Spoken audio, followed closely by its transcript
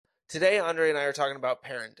Today, Andre and I are talking about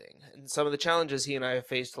parenting and some of the challenges he and I have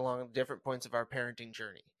faced along different points of our parenting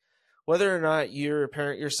journey. Whether or not you're a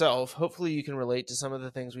parent yourself, hopefully you can relate to some of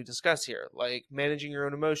the things we discuss here, like managing your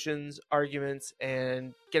own emotions, arguments,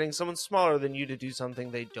 and getting someone smaller than you to do something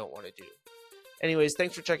they don't want to do. Anyways,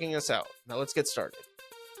 thanks for checking us out. Now let's get started.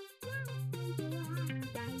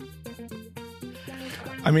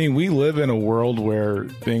 I mean, we live in a world where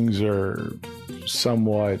things are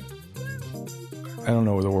somewhat, I don't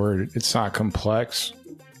know the word, it's not complex,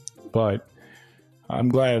 but I'm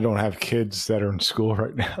glad I don't have kids that are in school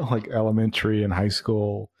right now, like elementary and high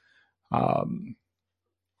school. I'm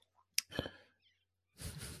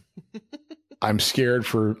scared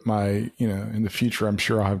for my, in the future, I'm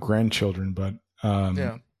sure I'll have grandchildren, but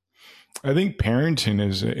I think parenting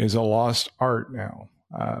is a lost art now.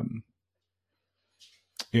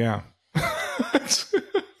 Yeah.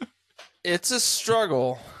 It's a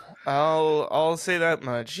struggle. I'll say that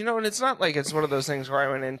much. And it's not like it's one of those things where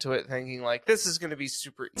I went into it thinking like this is going to be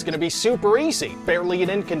super easy. It's going to be super easy, barely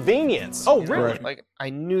an inconvenience. Oh, really? Right. Like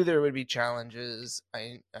I knew there would be challenges.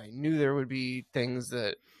 I knew there would be things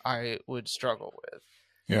that I would struggle with.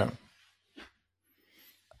 Yeah.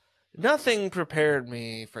 Nothing prepared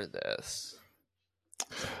me for this.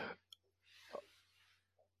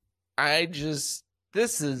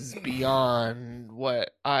 This is beyond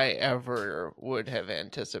what I ever would have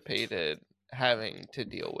anticipated having to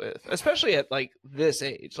deal with, especially at like this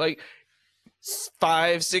age, like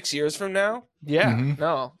 5-6 years from now. Yeah,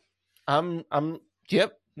 no,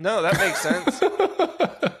 yep. No, that makes sense.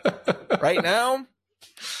 Right now,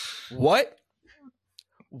 what?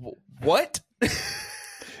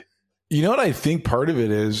 You know what I think part of it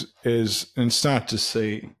is, and it's not to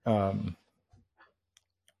say,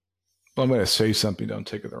 I'm going to say something, don't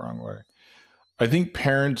take it the wrong way. I think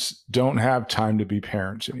parents don't have time to be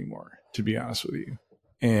parents anymore, to be honest with you.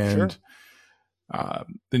 And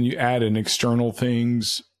then you add in external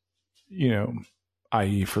things,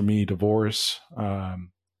 i.e. for me, divorce,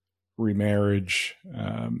 remarriage.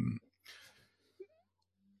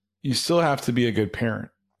 You still have to be a good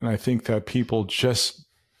parent. And I think that people just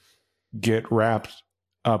get wrapped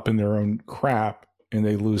up in their own crap and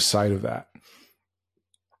they lose sight of that.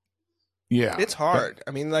 Yeah, it's hard.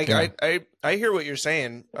 I mean, like I hear what you're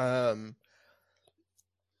saying,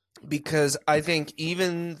 because I think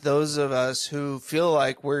even those of us who feel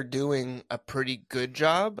like we're doing a pretty good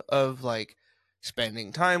job of like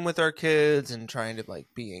spending time with our kids and trying to like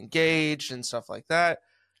be engaged and stuff like that.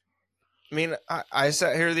 I mean, I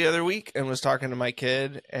sat here the other week and was talking to my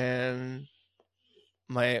kid and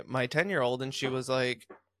my 10-year-old, and she was like,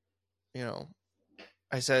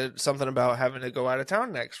 I said something about having to go out of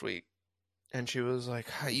town next week. And she was like,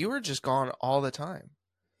 you were just gone all the time.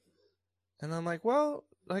 And I'm like, well,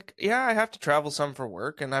 like, yeah, I have to travel some for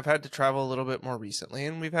work, and I've had to travel a little bit more recently,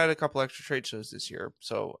 and we've had a couple extra trade shows this year,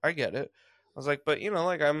 so I get it. I was like, but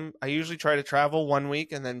like I usually try to travel 1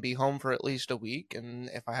 week and then be home for at least a week, and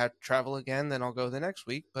if I have to travel again, then I'll go the next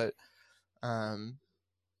week. But I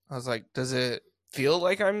was like, does it feel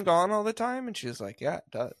like I'm gone all the time? And she was like, yeah,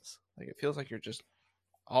 it does. Like, it feels like you're just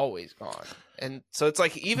always gone. And so it's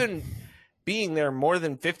like even being there more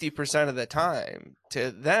than 50% of the time to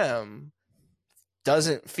them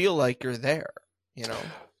doesn't feel like you're there,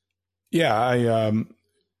 Yeah,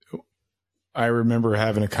 I remember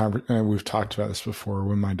having a conversation. We've talked about this before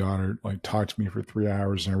when my daughter like talked to me for 3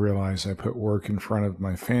 hours, and I realized I put work in front of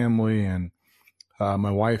my family, and my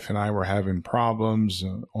wife and I were having problems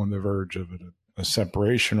on the verge of a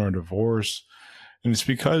separation or a divorce, and it's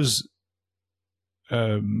because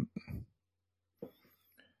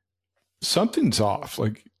something's off.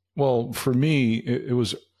 Like, well, for me, it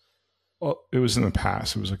was in the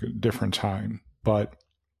past. It was like a different time, but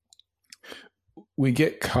we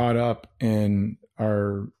get caught up in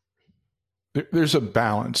there's a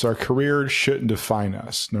balance. Our career shouldn't define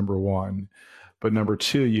us, number one, but number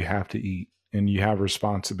two, you have to eat and you have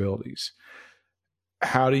responsibilities.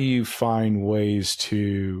 How do you find ways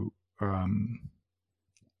to,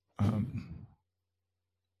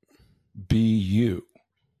 be you?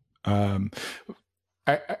 And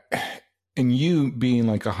you being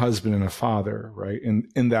like a husband and a father, right?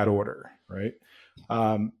 In that order, right?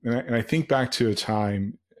 And I think back to a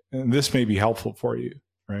time, and this may be helpful for you,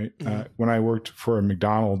 right? When I worked for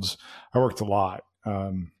McDonald's, I worked a lot.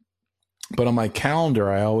 But on my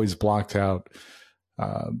calendar, I always blocked out,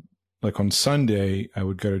 like on Sunday, I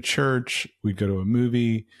would go to church, we'd go to a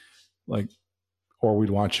movie, or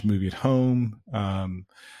we'd watch a movie at home.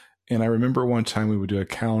 And I remember one time we would do a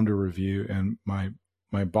calendar review, and my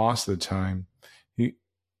boss at the time,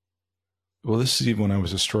 this is even when I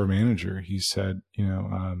was a store manager. He said,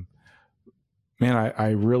 man, I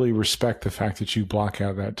really respect the fact that you block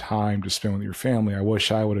out that time to spend with your family. I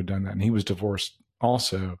wish I would have done that. And he was divorced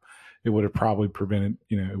also. It would have probably prevented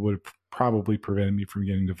me from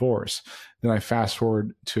getting divorced. Then I fast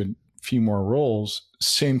forward to a few more roles,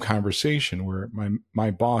 same conversation where my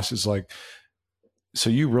boss is like, so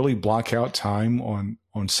you really block out time on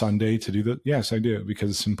Sunday to do that? Yes, I do, because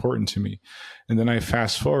it's important to me. And then I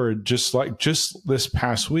fast forward just this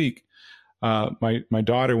past week, my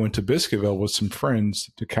daughter went to Biscuitville with some friends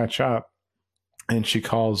to catch up, and she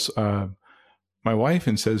calls my wife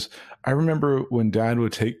and says, I remember when Dad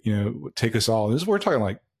would take us all. We're talking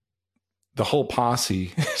like the whole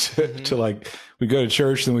posse to like, we go to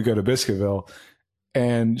church, then we go to Biscuitville.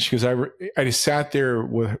 And she goes, I just sat there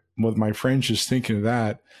with my friends just thinking of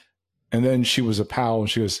that. And then she was a pal, and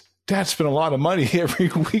she goes, Dad spent a lot of money every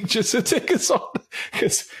week just to take us all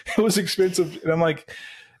because it was expensive. And I'm like,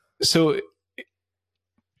 so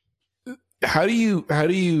how do you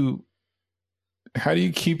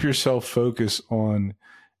keep yourself focused on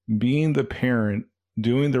being the parent,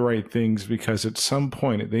 doing the right things? Because at some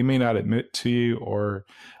point they may not admit to you, or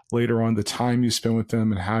later on, the time you spend with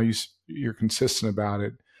them and how you're consistent about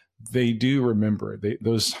it, they do remember.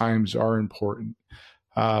 Those times are important.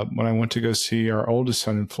 When I went to go see our oldest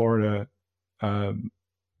son in Florida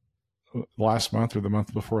last month or the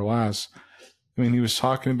month before last, I mean, he was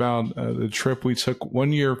talking about the trip we took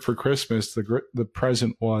one year for Christmas. The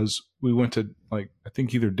present was we went to, like, I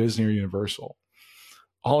think either Disney or Universal.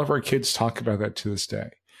 All of our kids talk about that to this day.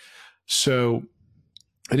 So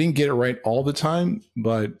I didn't get it right all the time,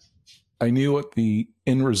 but I knew what the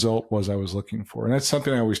end result was I was looking for. And that's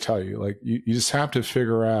something I always tell you. Like, you just have to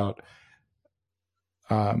figure out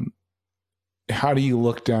how do you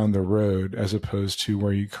look down the road as opposed to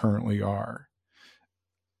where you currently are.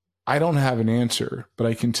 I don't have an answer, but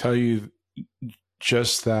I can tell you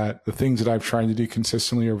just that the things that I've tried to do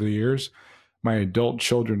consistently over the years, my adult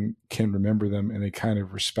children can remember them, and they kind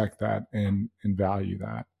of respect that and value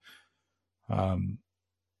that.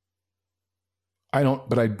 I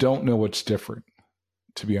don't know what's different,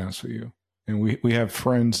 to be honest with you. And we have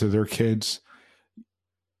friends that their kids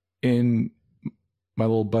in my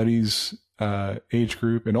little buddy's age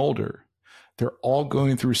group and older, they're all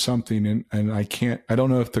going through something. And I don't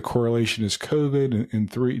know if the correlation is COVID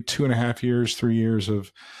and 2.5 years, 3 years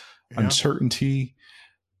of uncertainty.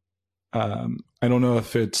 I don't know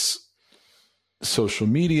if it's social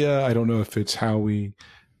media. I don't know if it's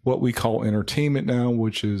what we call entertainment now,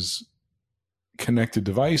 which is connected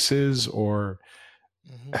devices, or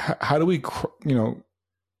how do we,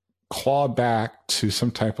 claw back to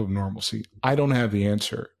some type of normalcy? I don't have the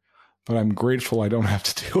answer, but I'm grateful I don't have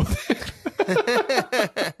to deal with it.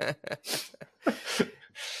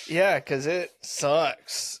 Yeah, because it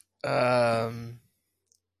sucks. The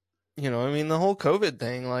whole COVID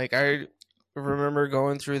thing, like, I remember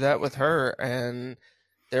going through that with her, and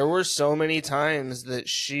there were so many times that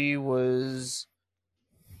she was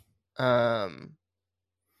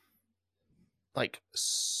like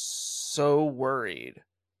so worried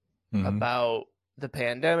about the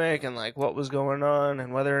pandemic and like what was going on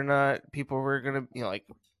and whether or not people were going to, like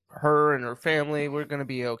her and her family were going to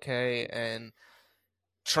be okay, and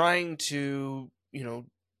trying to,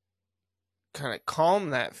 kind of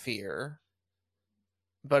calm that fear,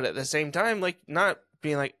 but at the same time, like, not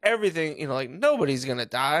being like everything, like nobody's going to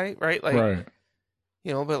die, right? Like, right.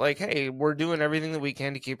 But like, hey, we're doing everything that we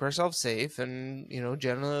can to keep ourselves safe, and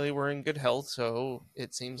generally we're in good health, so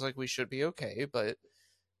it seems like we should be okay. But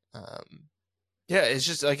yeah, it's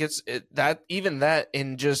just like that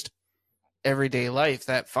in just everyday life,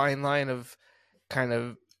 that fine line of kind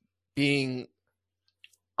of being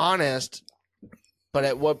honest, but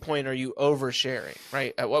at what point are you oversharing,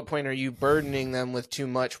 right? At what point are you burdening them with too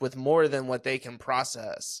much, with more than what they can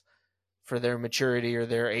process for their maturity or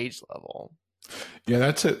their age level? Yeah,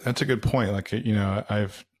 that's a good point. Like,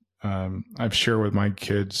 I've shared with my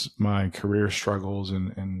kids my career struggles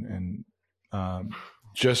and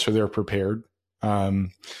just so they're prepared. I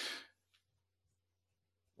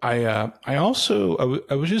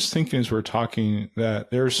was just thinking as we're talking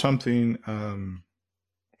that there's something,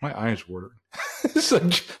 my eyes watered. It's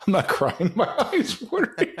like, I'm not crying. My eyes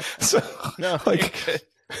watering. So, No, like,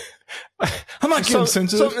 I'm not getting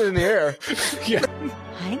sensitive. Something in the air. Yeah.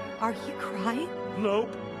 Hank, are you crying? Nope.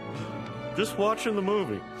 Just watching the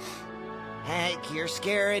movie. Hank, you're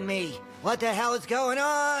scaring me. What the hell is going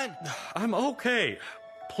on? I'm okay.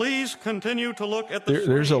 Please continue to look at the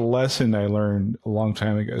There's a lesson I learned a long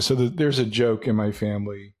time ago. So there's a joke in my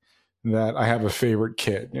family that I have a favorite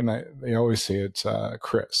kid, and they always say it's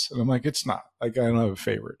Chris, and I'm like, it's not. Like, I don't have a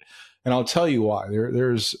favorite, and I'll tell you why.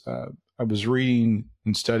 There's a I was reading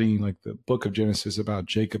and studying like the book of Genesis about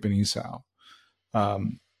Jacob and Esau.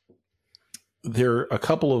 There are a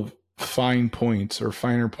couple of fine points or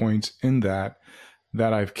finer points in that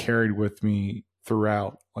I've carried with me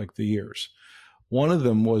throughout like the years. One of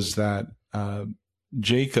them was that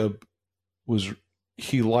Jacob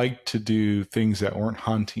he liked to do things that weren't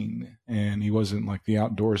hunting, and he wasn't like the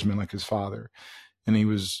outdoorsman like his father. And he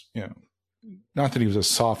was, not that he was a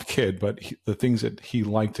soft kid, but the things that he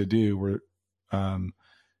liked to do were,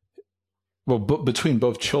 between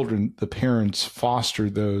both children, the parents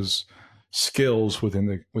fostered those skills within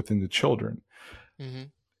the children. Mm-hmm.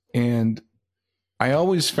 And I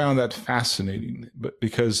always found that fascinating, but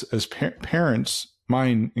because as parents,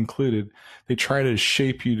 mine included, they try to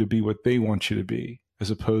shape you to be what they want you to be, as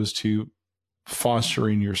opposed to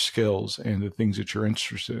fostering your skills and the things that you're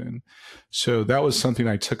interested in. So that was something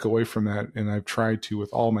I took away from that. And I've tried to, with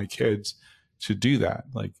all my kids, to do that.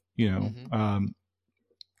 Like, mm-hmm.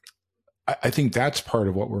 I think that's part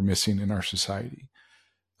of what we're missing in our society.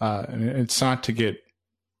 And it's not to get,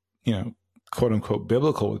 quote unquote,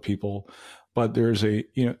 biblical with people, but there's a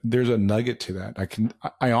nugget to that.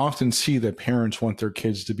 I often see that parents want their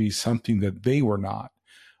kids to be something that they were not,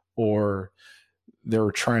 or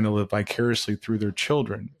they're trying to live vicariously through their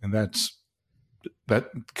children. And that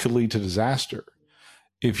could lead to disaster.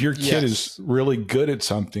 If your kid is really good at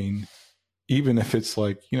something, even if it's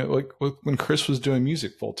like when Chris was doing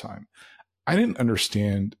music full time, I didn't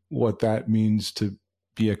understand what that means to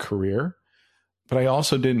be a career, but I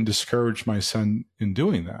also didn't discourage my son in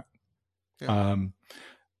doing that. Yeah.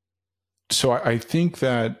 So I think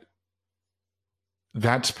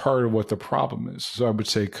that's part of what the problem is. So I would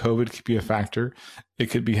say COVID could be a factor. It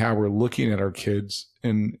could be how we're looking at our kids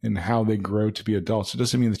and how they grow to be adults. It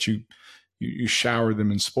doesn't mean that you shower them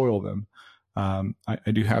and spoil them. I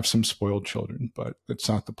do have some spoiled children, but that's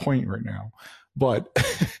not the point right now. But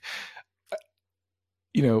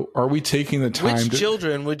are we taking the time? Which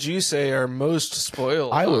children would you say are most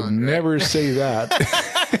spoiled? I would never say that.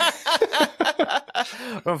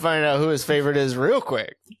 We'll find out who his favorite is real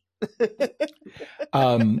quick.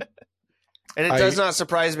 And it does not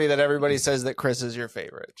surprise me that everybody says that Chris is your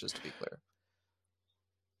favorite, just to be clear.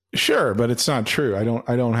 Sure, but it's not true. I don't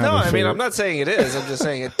have No, a favorite. I'm not saying it is. I'm just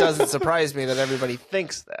saying it doesn't surprise me that everybody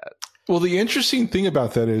thinks that. Well, the interesting thing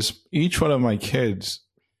about that is each one of my kids,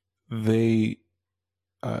 they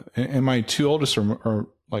and my two oldest are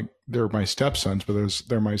like, they're my stepsons, but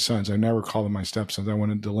they're my sons. I never call them my stepsons. I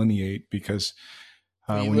want to delineate because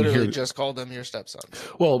you literally just called them your stepsons.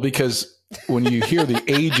 Well, because when you hear the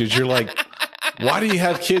ages, you're like, why do you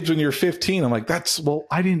have kids when you're 15? I'm like,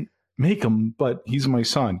 I didn't make him, but he's my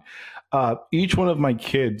son. Each one of my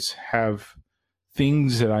kids have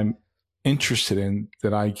things that I'm interested in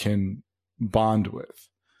that I can bond with.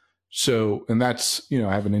 So, and that's, I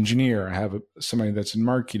have an engineer, I have somebody that's in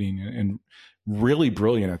marketing and really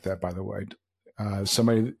brilliant at that, by the way.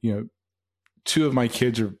 Somebody, two of my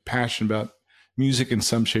kids are passionate about music in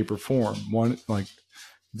some shape or form. One, like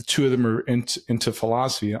the two of them are into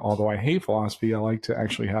philosophy. Although I hate philosophy, I like to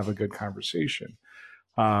actually have a good conversation.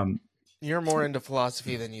 You're more into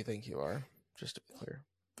philosophy than you think you are, just to be clear.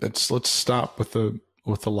 Let's stop with the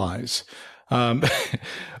lies.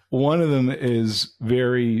 One of them is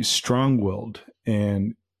very strong-willed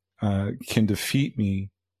and can defeat me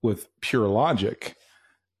with pure logic,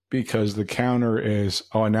 because the counter is,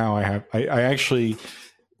 now I actually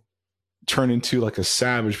turn into like a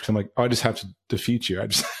savage because I'm like, I just have to defeat you. I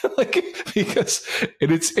just because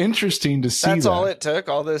it's interesting to see. That's all it took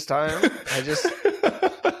all this time.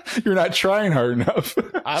 You're not trying hard enough.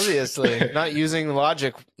 Obviously, not using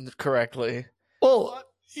logic correctly. Well,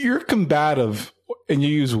 you're combative and you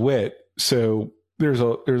use wit, so there's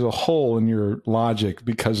a hole in your logic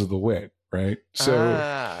because of the wit, right? So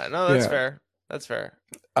no, that's fair. That's fair.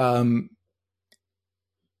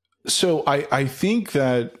 So I think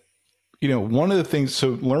that one of the things.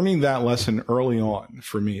 So learning that lesson early on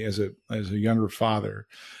for me as a younger father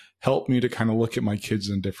helped me to kind of look at my kids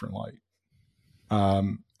in a different light.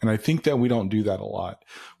 And I think that we don't do that a lot.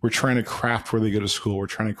 We're trying to craft where they go to school. We're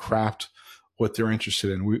trying to craft what they're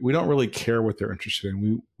interested in. We don't really care what they're interested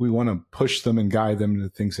in. We want to push them and guide them into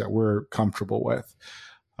things that we're comfortable with.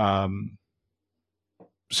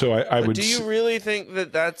 So I would. Do you really think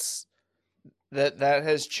that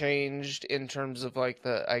has changed in terms of like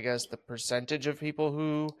the percentage of people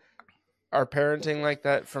who are parenting like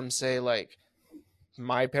that from, say, like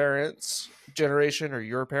my parents' generation or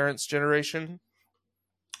your parents' generation?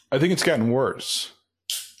 I think it's gotten worse.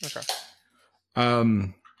 Okay.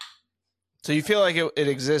 So you feel like it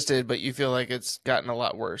existed, but you feel like it's gotten a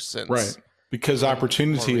lot worse since. Right. because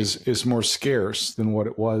opportunity more is more scarce than what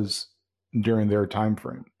it was during their time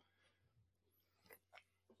frame.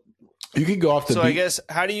 You could go off the So I guess,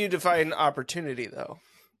 how do you define opportunity, though?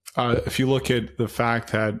 if you look at the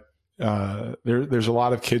fact that there's a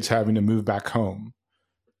lot of kids having to move back home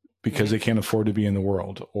because they can't afford to be in the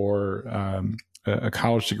world, or a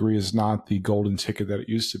college degree is not the golden ticket that it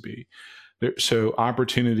used to be. So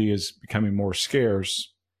opportunity is becoming more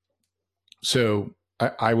scarce. So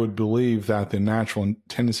I would believe that the natural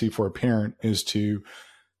tendency for a parent is to,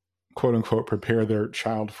 quote unquote, prepare their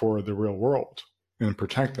child for the real world and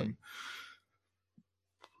protect them.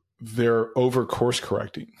 They're over course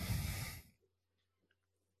correcting.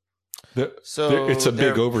 So it's a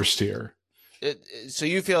big oversteer. So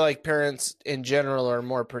you feel like parents in general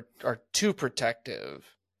are too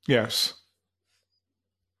protective. Yes.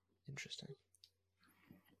 Interesting.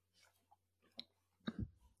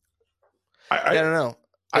 I don't know.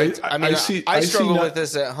 I struggle with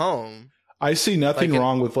this at home. I see nothing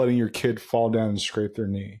wrong with letting your kid fall down and scrape their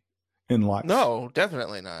knee in life. No,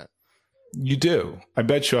 definitely not. You do. I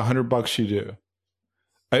bet you $100 you do.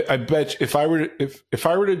 I bet if I were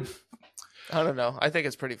to I don't know. I think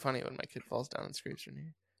it's pretty funny when my kid falls down and scrapes her knee.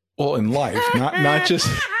 Well, in life, not just.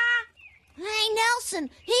 Hey, Nelson,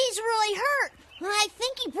 he's really hurt. I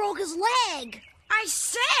think he broke his leg. I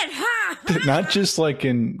said, huh? Not just like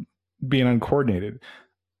in being uncoordinated,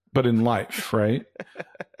 but in life, right?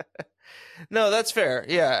 No, that's fair.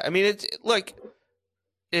 Yeah, I mean,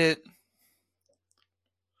 it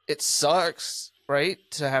sucks, right,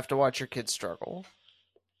 to have to watch your kids struggle.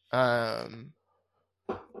 I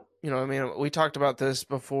mean, we talked about this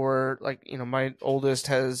before. Like, my oldest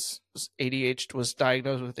was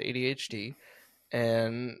diagnosed with ADHD,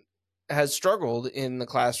 and has struggled in the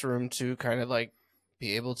classroom to kind of like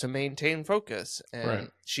be able to maintain focus. And right.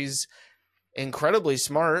 She's incredibly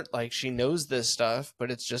smart. Like, she knows this stuff,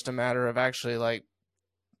 but it's just a matter of actually like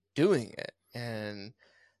doing it. And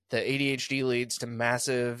the ADHD leads to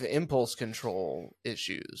massive impulse control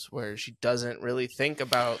issues where she doesn't really think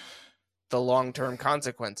about the long-term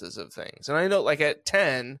consequences of things. And I know, like, at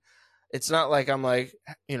 10, it's not like I'm like,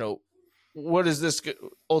 what is this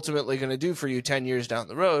ultimately going to do for you 10 years down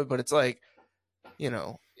the road? But it's like,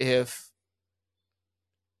 if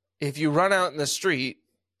you run out in the street,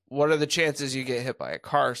 what are the chances you get hit by a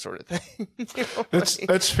car, sort of thing?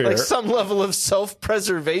 That's fair. Like, some level of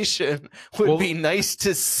self-preservation would be nice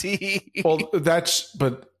to see. Well,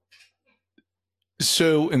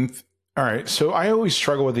 all right. So I always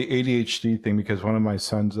struggle with the ADHD thing because one of my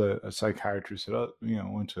sons, a psychiatrist, said,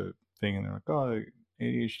 went to a thing, and they're like, oh,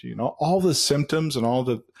 ADHD, and all the symptoms and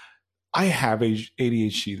I have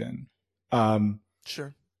ADHD then.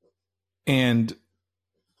 Sure. And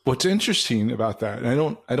what's interesting about that,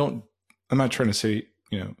 and I'm not trying to say,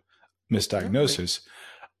 misdiagnosis.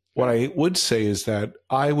 What I would say is that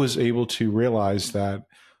I was able to realize that,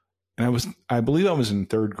 and I believe I was in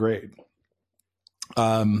third grade.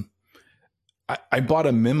 I bought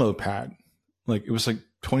a memo pad, like it was like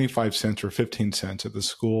 25 cents or 15 cents at the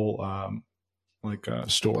school,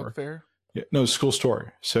 store. Book fair? Yeah, no, school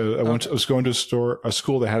store. So I was going to a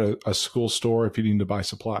school that had a school store if you needed to buy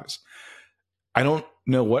supplies. I don't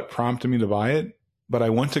know what prompted me to buy it, but I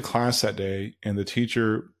went to class that day, and the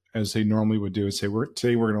teacher, as they normally would do, would say,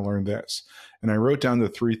 today we're going to learn this. And I wrote down the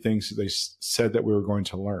 3 things that they said that we were going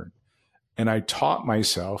to learn. And I taught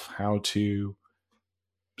myself how to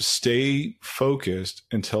stay focused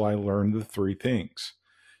until I learned the 3 things.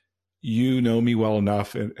 You know me well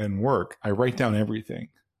enough in work. I write down everything.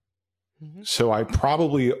 Mm-hmm. So I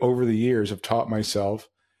probably over the years have taught myself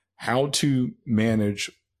how to manage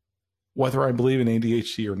whether I believe in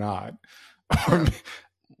ADHD or not.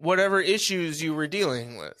 Whatever issues you were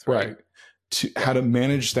dealing with. Right. How to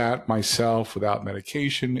manage that myself without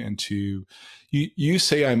medication, and you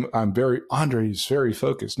say Andre's very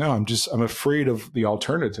focused. No, I'm afraid of the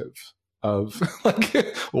alternative of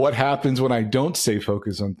like what happens when I don't stay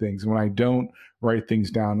focused on things, when I don't write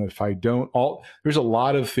things down. If I don't, there's a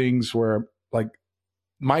lot of things where like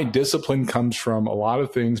my discipline comes from a lot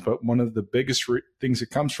of things, but one of the biggest things it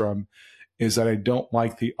comes from is that I don't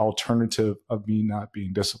like the alternative of me not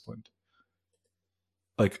being disciplined.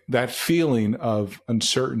 Like that feeling of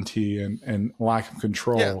uncertainty and lack of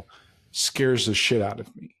control scares the shit out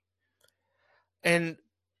of me. And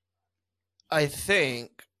I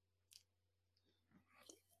think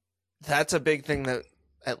that's a big thing that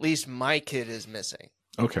at least my kid is missing.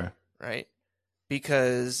 Okay. Right?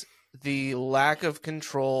 Because the lack of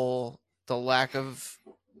control, the lack of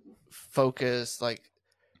focus, like,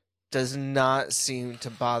 does not seem to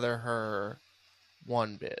bother her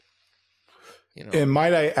one bit. And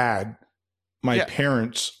might I add, my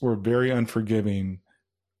parents were very unforgiving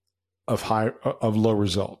of low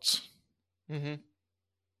results. Mm-hmm.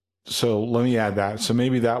 So let me add that. So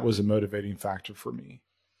maybe that was a motivating factor for me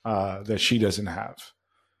that she doesn't have.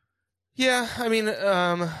 Yeah, I mean,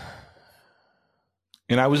 and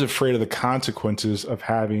I was afraid of the consequences of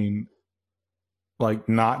having, like,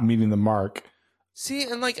 not meeting the mark. See,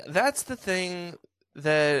 and like that's the thing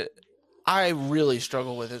that I really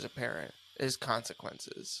struggle with as a parent is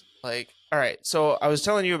consequences. Like, all right, so I was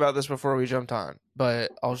telling you about this before we jumped on,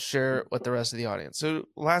 but I'll share it with the rest of the audience. So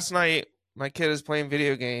last night, my kid is playing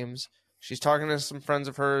video games. She's talking to some friends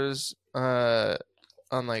of hers on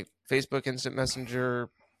like Facebook Instant Messenger,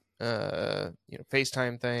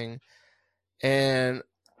 FaceTime thing, and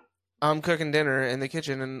I'm cooking dinner in the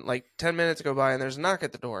kitchen, and like 10 minutes go by, and there's a knock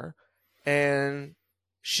at the door, and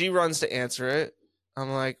she runs to answer it.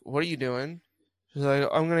 I'm like, "What are you doing?" She's like,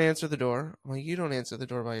 "I'm going to answer the door." I'm like, "You don't answer the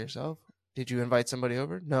door by yourself. Did you invite somebody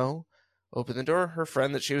over?" "No." Open the door. Her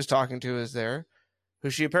friend that she was talking to is there, who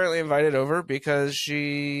she apparently invited over because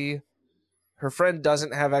her friend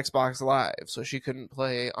doesn't have Xbox Live, so she couldn't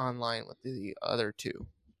play online with the other two.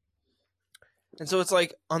 And so it's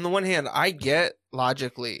like, on the one hand, I get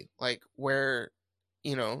logically, like, where,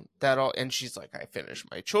 that all, and she's like, I finished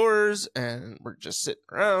my chores and we're just sitting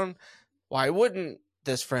around. Why wouldn't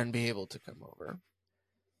this friend be able to come over?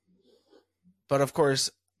 But of course,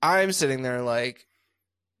 I'm sitting there like,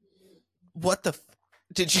 what the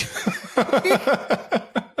did you?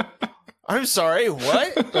 I'm sorry,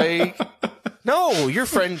 what? Like, no, your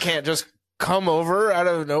friend can't just come over out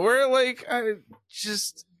of nowhere. Like,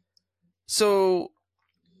 so,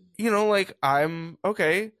 like, I'm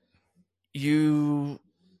okay.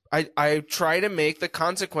 I try to make the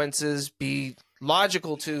consequences be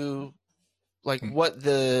logical to, like, what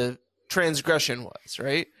the transgression was,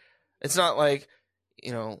 right? It's not like,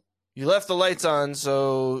 you left the lights on,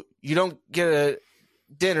 so you don't get a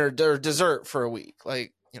dinner or dessert for a week.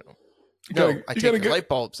 Like, I take your light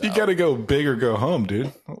bulbs out. You got to go big or go home,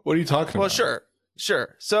 dude. What are you talking about? Well,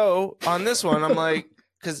 sure. So on this one, I'm like,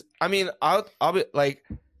 because I mean, I'll be like,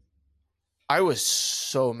 I was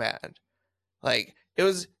so mad. Like, it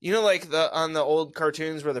was, like on the old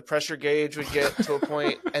cartoons where the pressure gauge would get to a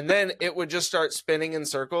point and then it would just start spinning in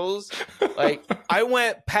circles. Like, I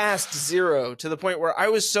went past 0 to the point where I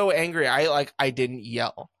was so angry. I didn't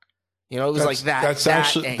yell. It was like that. That's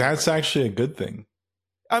actually a good thing.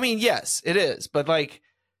 I mean, yes, it is. But like,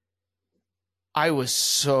 and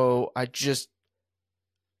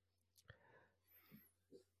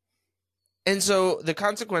so the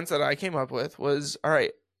consequence that I came up with was, all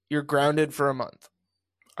right, you're grounded for a month.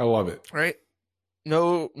 I love it. Right?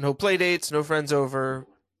 No play dates, no friends over.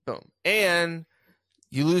 Boom. And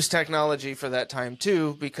you lose technology for that time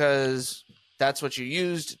too, because that's what you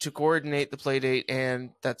used to coordinate the play date,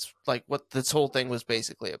 and that's like what this whole thing was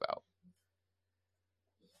basically about.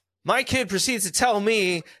 My kid proceeds to tell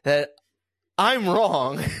me that I'm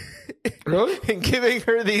wrong. Really? in giving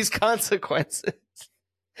her these consequences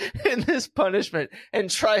and this punishment, and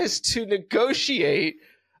tries to negotiate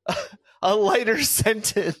a lighter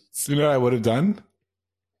sentence. You know what I would have done?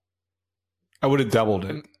 I would have doubled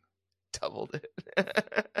it.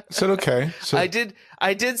 Said okay. So I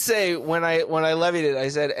did say when I levied it, I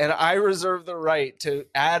said, and I reserve the right to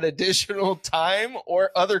add additional time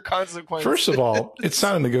or other consequences. First of all, it's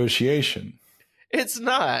not a negotiation. It's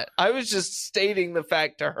not. I was just stating the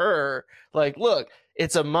fact to her, like, look,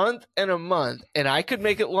 it's a month, and I could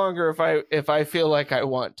make it longer if I feel like I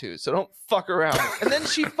want to. So don't fuck around. And then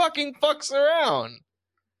she fucking fucks around.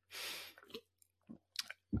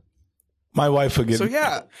 My wife would get. So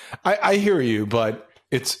yeah, I hear you, but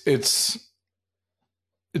it's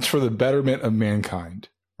for the betterment of mankind,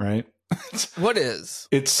 right? What is?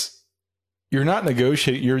 You're not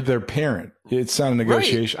negotiating. You're their parent. It's not a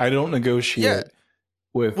negotiation. Right. I don't negotiate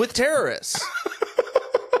with terrorists.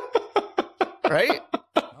 Right?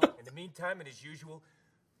 Well, in the meantime, and as usual,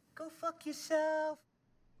 go fuck yourself.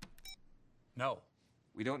 No,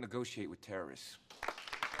 we don't negotiate with terrorists.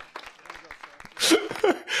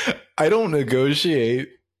 I don't negotiate,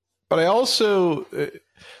 but I also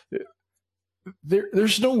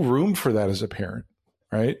there's no room for that as a parent,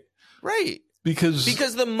 right? Right. Because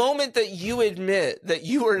the moment that you admit that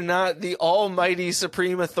you are not the almighty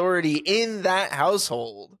supreme authority in that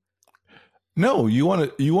household. No, you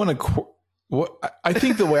want to what I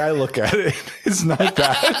think the way I look at it is not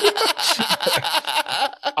that.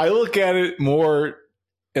 I look at it more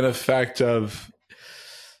in effect of,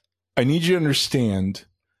 I need you to understand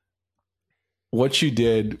what you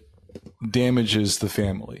did damages the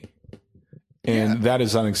family, and that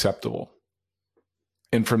is unacceptable.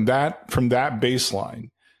 And from that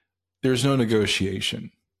baseline, there's no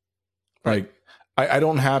negotiation. Right. Like, I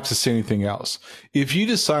don't have to say anything else. If you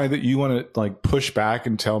decide that you want to like push back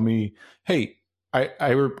and tell me, hey, I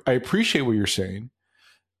appreciate what you're saying,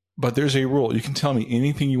 but there's a rule. You can tell me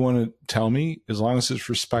anything you want to tell me as long as it's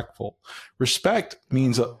respectful. Respect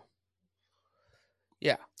means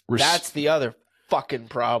that's the other fucking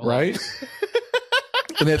problem. Right?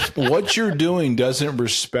 And if what you're doing doesn't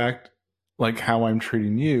respect like how I'm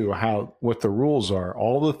treating you, what the rules are,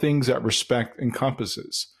 all the things that respect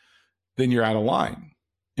encompasses, then you're out of line.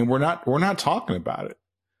 And we're not talking about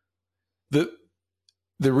it.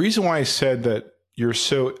 The reason why I said that you're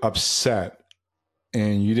so upset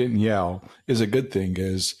and you didn't yell is a good thing,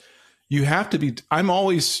 is you have to be. I'm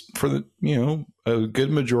always, for the a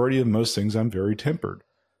good majority of most things, I'm very tempered.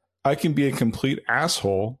 I can be a complete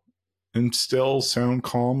asshole and still sound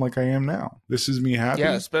calm like I am now. This is me happy.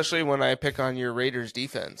 Yeah, especially when I pick on your Raiders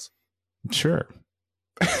defense. Sure.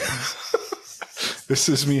 This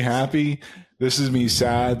is me happy. This is me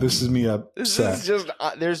sad. This is me upset. This is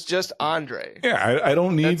there's just Andre. Yeah, I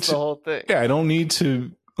don't need That's the whole thing. Yeah, I don't need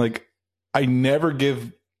to, like, I never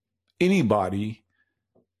give anybody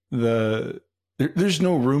there's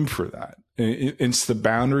no room for that. It's the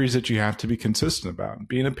boundaries that you have to be consistent about.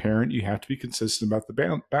 Being a parent, you have to be consistent about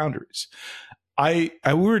the boundaries. We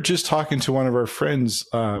were just talking to one of our friends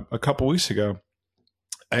a couple weeks ago,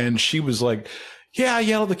 and she was like, yeah, I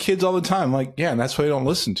yell at the kids all the time. I'm like, yeah, and that's why they don't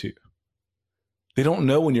listen to you. They don't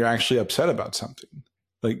know when you're actually upset about something.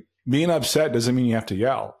 Like, being upset doesn't mean you have to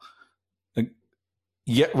yell. Like,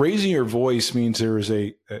 yet raising your voice means there's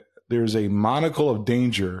a monocle of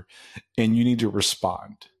danger, and you need to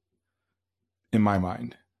respond. In my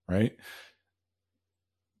mind, right?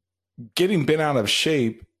 Getting bent out of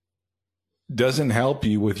shape doesn't help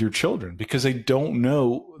you with your children because they don't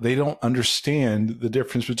understand the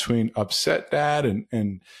difference between upset dad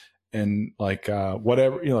and like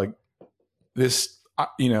whatever, like this,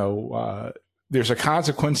 there's a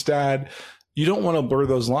consequence dad. You don't want to blur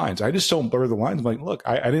those lines. I just don't blur the lines. I'm like, look,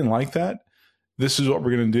 I didn't like that. This is what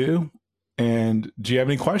we're going to do. And do you have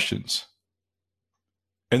any questions?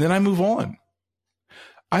 And then I move on.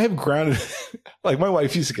 I have grounded, like my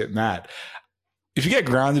wife used to get mad. If you get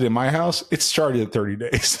grounded in my house, it started at 30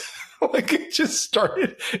 days. Like it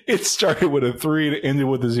started with a 3 and it ended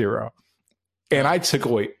with a 0. And I took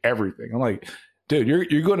away everything. I'm like, dude,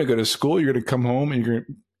 you're going to go to school, you're going to come home and you're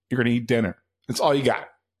going to eat dinner. That's all you got.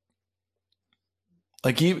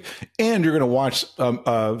 Like and you're going to watch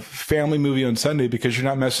a family movie on Sunday because you're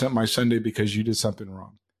not messing up my Sunday because you did something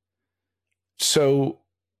wrong. So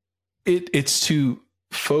it's to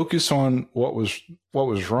focus on what was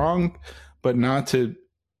wrong, but not to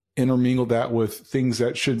intermingle that with things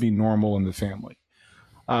that should be normal in the family.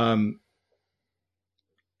 I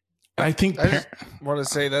think I just want to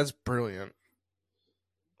say that's brilliant.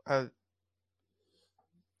 What?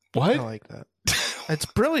 I like that. It's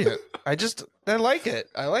brilliant. I like it.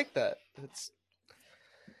 I like that. It's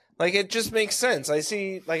like, it just makes sense. I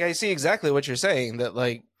see exactly what you're saying, that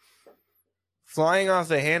like flying off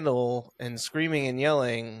the handle and screaming and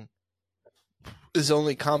yelling is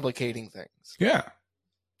only complicating things. Yeah.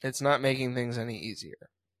 It's not making things any easier.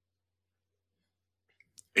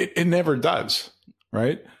 It never does,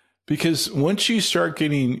 right? Because once you start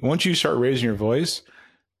raising your voice,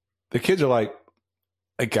 the kids are like,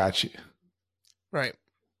 I got you. Right.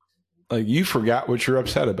 Like, you forgot what you're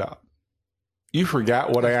upset about. You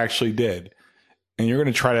forgot what I actually did. And you're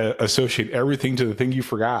going to try to associate everything to the thing you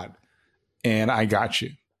forgot. And I got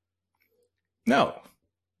you. No.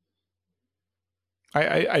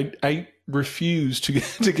 I refuse to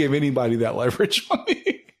give anybody that leverage on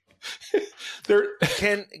me.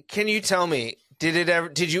 Can you tell me,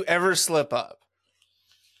 did you ever slip up?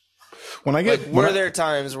 When I get, were there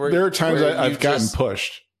times where there are times I've gotten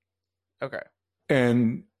pushed. Okay.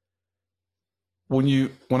 And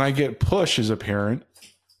when I get pushed as a parent,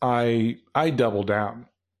 I double down.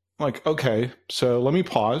 Like, okay, so let me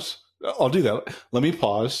pause. I'll do that. Let me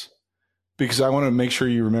pause because I want to make sure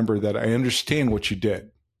you remember that I understand what you did.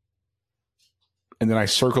 And then I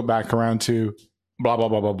circle back around to blah, blah,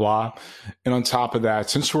 blah, blah, blah. And on top of that,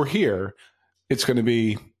 since we're here, it's going to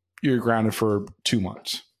be, you're grounded for 2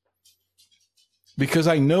 months. Because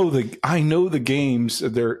I know the games,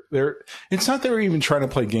 it's not that they're even trying to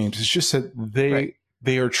play games. It's just that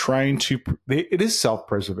they are trying to, it is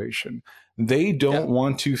self-preservation. They don't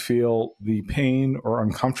want to feel the pain or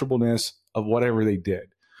uncomfortableness of whatever they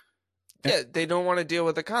did. Yeah, they don't want to deal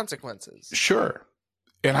with the consequences. Sure.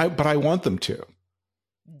 But I want them to.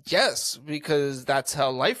 Yes, because that's how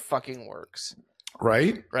life fucking works.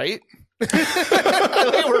 Right? Right?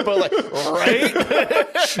 We're both like, right?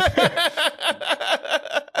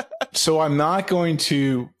 So I'm not going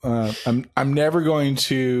to. I'm never going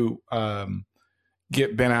to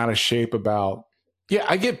get bent out of shape about. Yeah,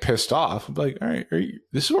 I get pissed off. I'm like, all right,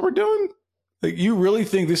 this is what we're doing. Like, you really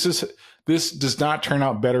think this does not turn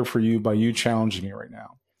out better for you by you challenging me right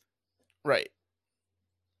now? Right.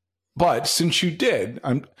 But since you did,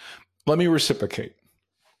 let me reciprocate.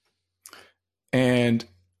 And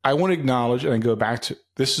I want to acknowledge and go back to,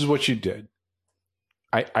 this is what you did.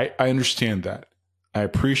 I understand that. I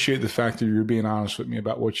appreciate the fact that you're being honest with me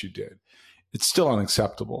about what you did. It's still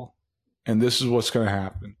unacceptable. And this is what's going to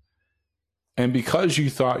happen. And because you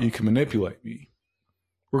thought you can manipulate me,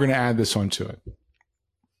 we're going to add this onto it.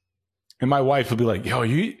 And my wife will be like, yo,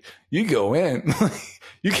 you go in.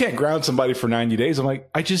 You can't ground somebody for 90 days. I'm like,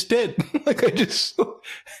 I just did.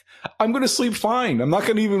 I'm going to sleep fine. I'm not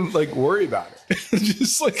going to even worry about it.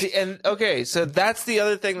 Just and okay, so that's the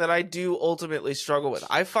other thing that I do ultimately struggle with.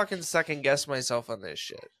 I fucking second guess myself on this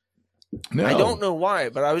shit. No. I don't know why,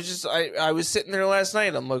 but I was sitting there last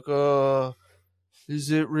night. I'm like,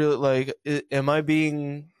 is it really am I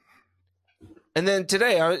being? And then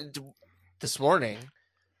today, this morning,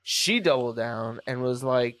 she doubled down and was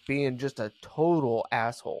being just a total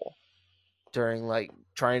asshole during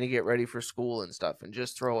trying to get ready for school and stuff, and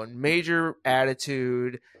just throwing major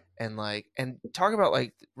attitude and talk about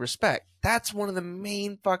respect. That's one of the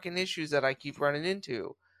main fucking issues that I keep running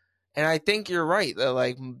into. And I think you're right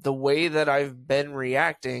that the way that I've been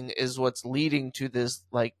reacting is what's leading to this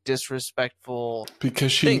disrespectful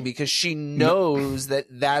because she knows that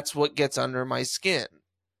that's what gets under my skin.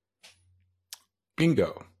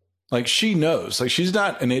 Bingo. She knows. She's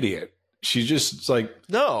not an idiot. She's just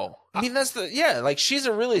no. I mean, she's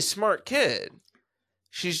a really smart kid.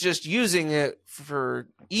 She's just using it for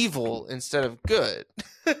evil instead of good.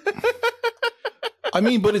 I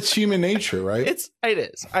mean, but it's human nature, right? It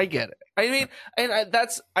is. I get it. I mean, and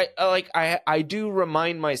I do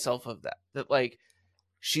remind myself of that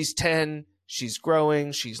she's 10, she's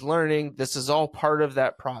growing, she's learning. This is all part of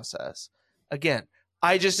that process. Again,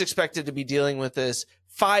 I just expected to be dealing with this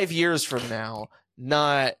 5 years from now,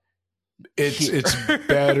 not It's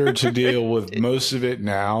better to deal with most of it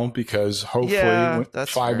now, because hopefully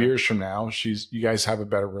 5 years from now, you guys have a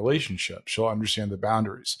better relationship. She'll understand the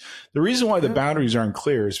boundaries. The reason why the boundaries aren't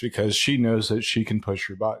clear is because she knows that she can push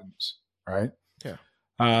your buttons, right? Yeah.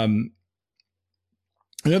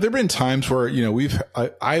 There've been times where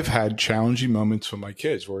I've had challenging moments with my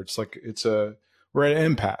kids where it's we're at an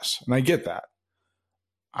impasse, and I get that.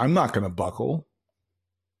 I'm not going to buckle.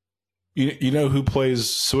 You know who plays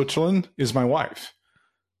Switzerland is my wife.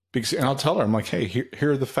 And I'll tell her, I'm like, hey,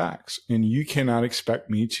 here are the facts. And you cannot expect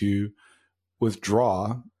me to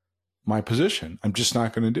withdraw my position. I'm just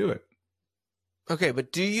not going to do it. Okay,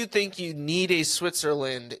 but do you think you need a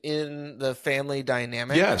Switzerland in the family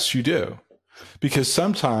dynamic? You do. Because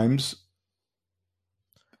sometimes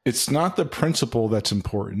it's not the principle that's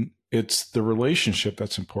important. It's the relationship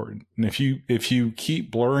that's important. And if you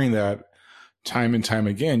keep blurring that time and time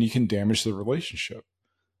again, you can damage the relationship.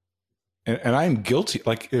 And I'm guilty.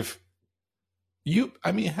 If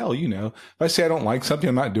I say I don't like something,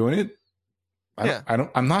 I'm not doing it.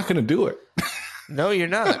 I'm not going to do it. No, you're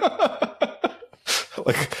not.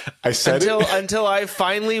 I said until I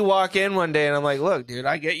finally walk in one day and I'm like, look, dude,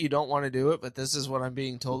 I get you don't want to do it, but this is what I'm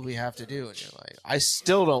being told we have to do. And you're like, I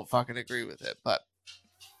still don't fucking agree with it, but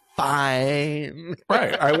fine.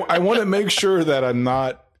 Right. I want to make sure that I'm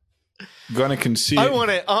not going to concede. I want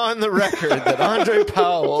it on the record that Andre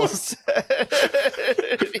Powell said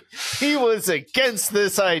he was against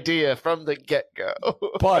this idea from the get-go.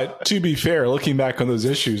 But to be fair, looking back on those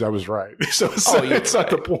issues, I was right. So it's not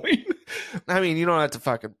the point. I mean, you don't have to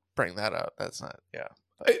fucking bring that up. That's not, yeah.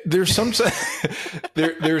 There's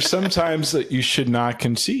there's sometimes that you should not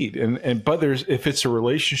concede, but if it's a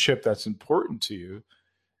relationship that's important to you,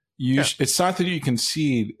 it's not that you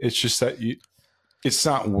concede. It's just that it's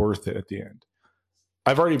not worth it at the end.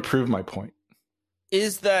 I've already proved my point.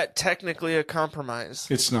 Is that technically a compromise?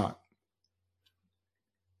 It's not.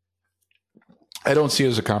 I don't see it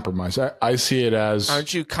as a compromise. I see it as...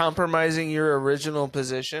 Aren't you compromising your original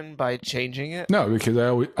position by changing it? No, because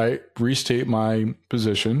I restate my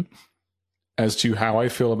position as to how I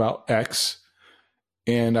feel about X.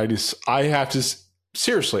 And I have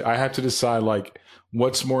to decide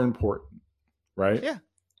what's more important, right? Yeah.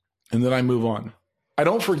 And then I move on. I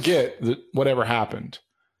don't forget that whatever happened.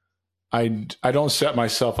 I don't set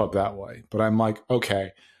myself up that way, but I'm like,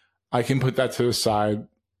 okay, I can put that to the side.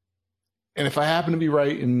 And if I happen to be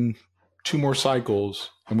right in 2 more cycles,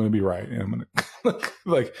 I'm going to be right. And I'm going to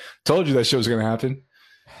like, told you that shit was going to happen.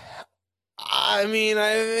 I mean,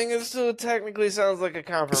 I think it still technically sounds like a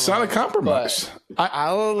compromise. It's not a compromise.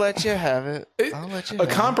 I'll let you have it. I'll let you have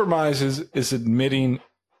compromise is admitting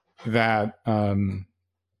that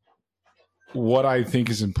what I think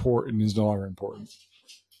is important is no longer important.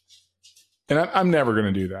 And I'm never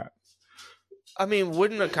going to do that. I mean,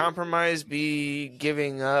 wouldn't a compromise be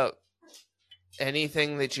giving up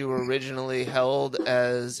anything that you originally held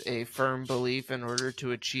as a firm belief in order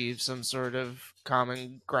to achieve some sort of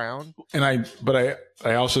common ground? And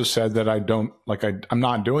I also said that I'm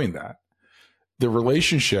not doing that. The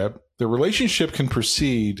relationship can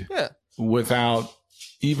proceed without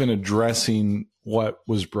even addressing what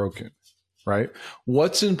was broken, right?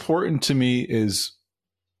 What's important to me is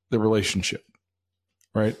the relationship,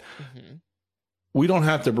 right? Mm-hmm. We don't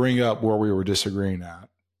have to bring up where we were disagreeing at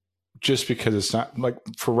just because it's not like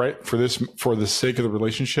for the sake of the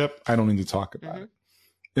relationship. I don't need to talk about it.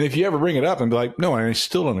 And if you ever bring it up and be like, no, I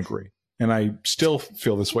still don't agree. And I still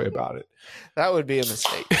feel this way about it. That would be a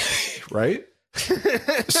mistake. Right?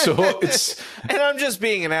 So it's. And I'm just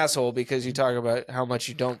being an asshole because you talk about how much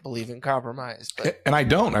you don't believe in compromise. But and I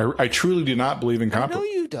don't. I truly do not believe in compromise. I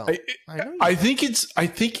know you don't. I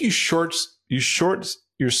think you short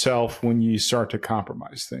yourself when you start to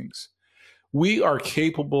compromise things. We are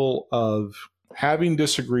capable of having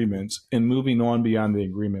disagreements and moving on beyond the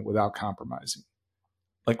agreement without compromising.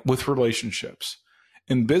 Like with relationships.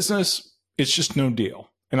 In business, it's just no deal.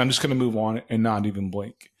 And I'm just going to move on and not even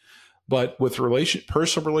blink. But with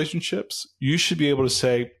personal relationships, you should be able to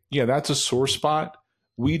say, yeah, that's a sore spot.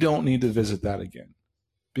 We don't need to visit that again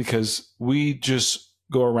because we just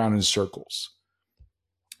go around in circles.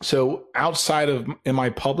 So outside of in my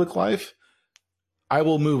public life, I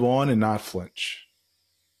will move on and not flinch.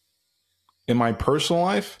 In my personal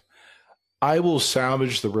life, I will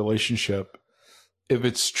salvage the relationship if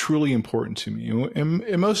it's truly important to me.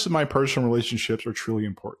 And most of my personal relationships are truly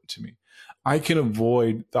important to me. I can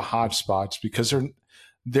avoid the hot spots because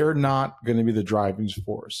they're not going to be the driving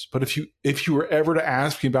force. But if you were ever to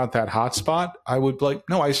ask me about that hot spot, I would be like,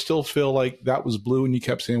 no, I still feel like that was blue and you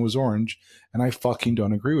kept saying it was orange, and I fucking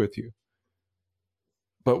don't agree with you.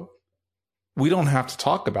 But we don't have to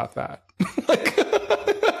talk about that.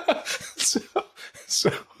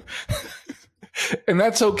 so and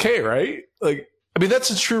that's okay, right? Like, I mean, that's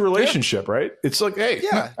a true relationship, right? It's like, hey,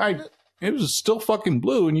 it was still fucking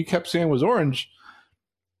blue and you kept saying it was orange.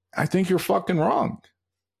 I think you're fucking wrong.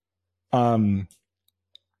 And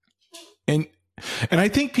I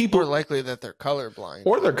think people are likely that they're colorblind.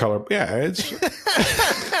 Or they're color. Yeah. It's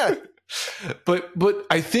but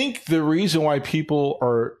I think the reason why people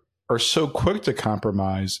are so quick to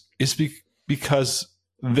compromise is because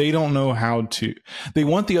they don't know how to. They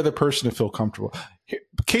want the other person to feel comfortable.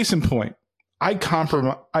 Case in point, I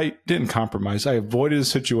didn't compromise. I avoided a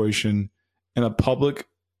situation in a public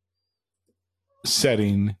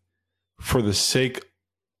setting for the sake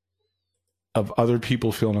of other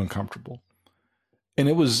people feeling uncomfortable. And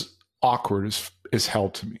it was awkward as hell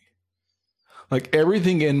to me. Like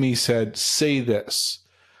everything in me said, say this.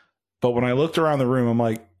 But when I looked around the room, I'm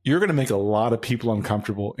like, you're going to make a lot of people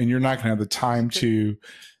uncomfortable and you're not going to have the time to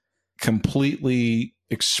completely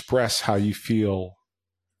express how you feel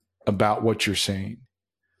about what you're saying.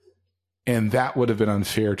 And that would have been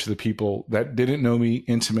unfair to the people that didn't know me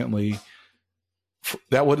intimately.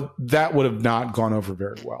 That would have not gone over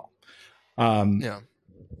very well. Yeah.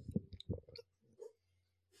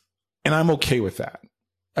 And I'm okay with that.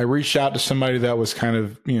 I reached out to somebody that was kind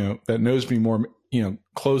of, that knows me more,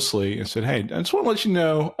 closely and said, hey, I just want to let you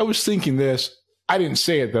know, I was thinking this. I didn't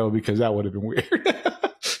say it though, because that would have been weird.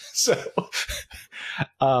 So,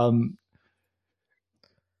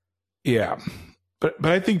 yeah. But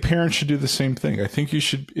I think parents should do the same thing. I think you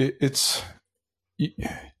should,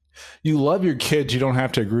 you love your kids. You don't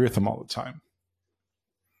have to agree with them all the time.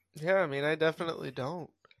 Yeah. I mean, I definitely don't.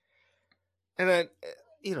 And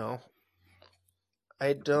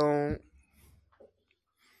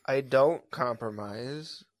I don't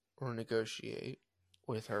compromise or negotiate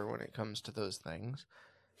with her when it comes to those things.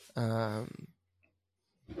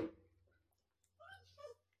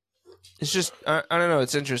 It's just, I don't know.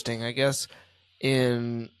 It's interesting. I guess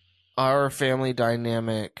in our family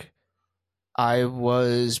dynamic, I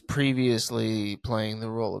was previously playing the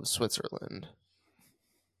role of Switzerland.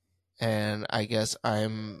 And I guess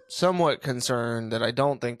I'm somewhat concerned that I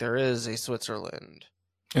don't think there is a Switzerland.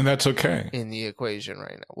 And that's okay. In the equation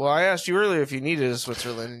right now. Well, I asked you earlier if you needed a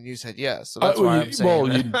Switzerland, and you said yes. So that's why I'm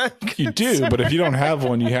saying you do, but if you don't have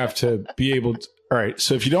one, you have to be able to, all right.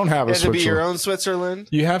 So if you don't have a You have to be your Switzerland, own Switzerland.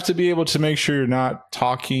 you have to be able to make sure you're not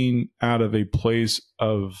talking out of a place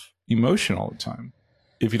of emotion all the time.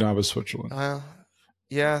 If you don't have a Switzerland, Well,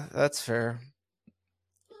 yeah, that's fair.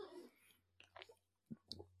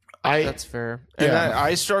 That's fair. And Yeah.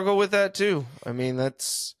 I struggle with that too. I mean,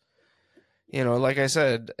 that's, like I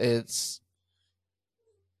said, and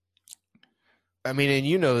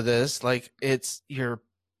you know this, like you're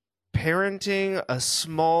parenting a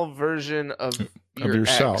small version of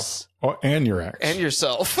yourself ex. And your ex And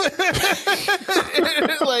yourself.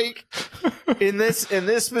 Like in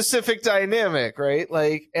this specific dynamic, right?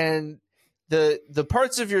 Like, and the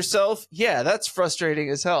parts of yourself, yeah, that's frustrating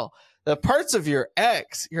as hell. The parts of your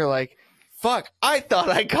ex, you're like, fuck, I thought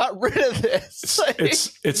I got rid of this. Like,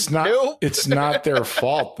 it's not nope. It's not their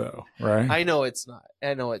fault though, right? I know it's not.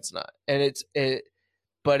 And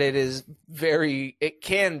but it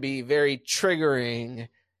can be very triggering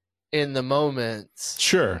in the moment.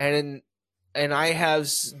 Sure. And I have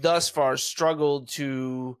thus far struggled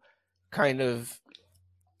to kind of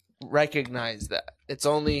recognize that. It's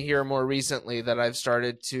only here more recently that I've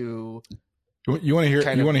started to. You want to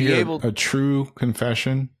hear? You want to hear able... a true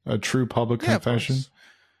confession, a true public confession?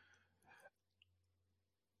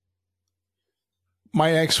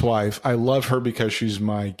 My ex-wife, I love her because she's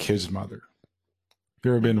my kid's mother.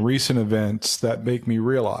 There have been recent events that make me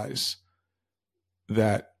realize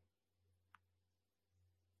that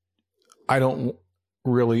I don't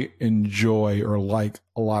really enjoy or like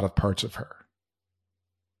a lot of parts of her.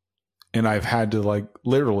 And I've had to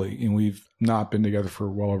literally, and we've not been together for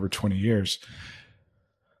well over 20 years.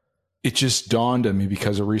 It just dawned on me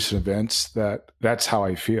because of recent events that that's how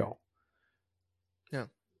I feel. Yeah.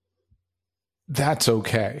 That's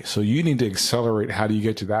okay. So you need to accelerate. How do you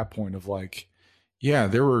get to that point of yeah,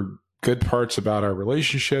 there were good parts about our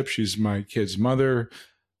relationship. She's my kid's mother,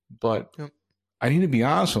 but yep. I need to be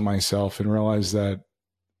honest with myself and realize that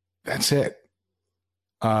that's it.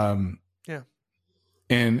 Yeah.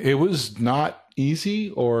 And it was not easy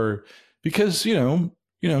because,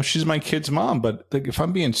 she's my kid's mom, but if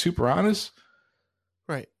I'm being super honest,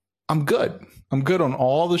 right. I'm good. I'm good on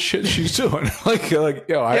all the shit she's doing.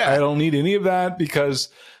 I don't need any of that because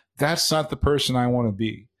that's not the person I want to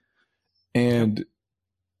be. And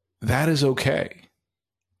that is okay.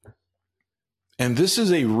 And this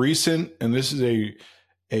is a recent, and this is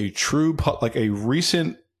a true, a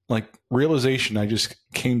recent realization I just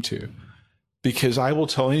came to, because I will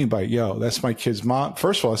tell anybody, that's my kid's mom.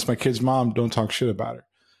 First of all, that's my kid's mom. Don't talk shit about her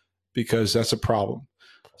because that's a problem.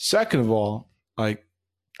 Second of all,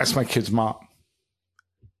 that's my kid's mom.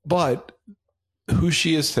 But who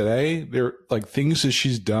she is today, there things that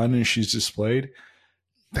she's done and she's displayed,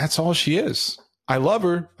 that's all she is. I love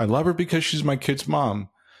her. I love her because she's my kid's mom.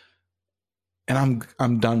 And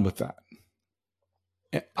I'm done with that.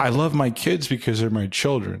 I love my kids because they're my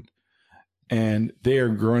children. And they are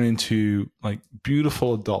grown into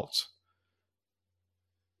beautiful adults.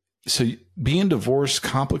 So being divorced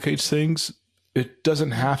complicates things. It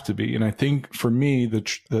doesn't have to be. And I think for me,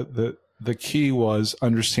 the key was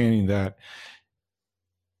understanding that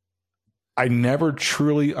I never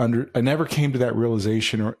came to that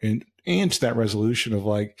realization and to that resolution of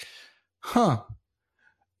I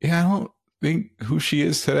don't think who she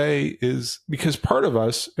is today is, because part of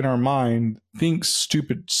us in our mind thinks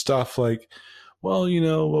stupid stuff we're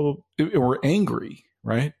angry,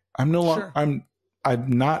 right? I'm no longer, sure.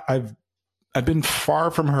 I've been far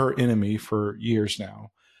from her enemy for years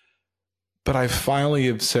now, but I finally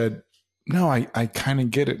have said, no, I kind of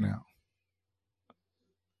get it now.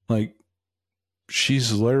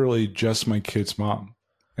 She's literally just my kid's mom.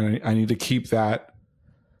 And I need to keep that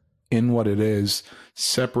in what it is,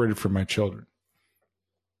 separated from my children.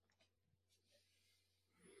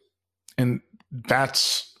 And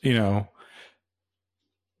that's, and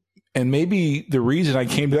maybe the reason I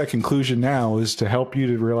came to that conclusion now is to help you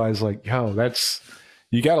to realize you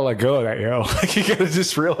got to let go of that, you got to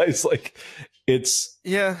just realize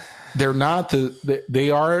they're not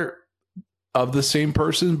they are of the same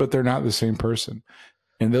person, but they're not the same person.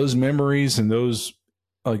 And those memories and those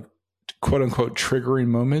quote unquote triggering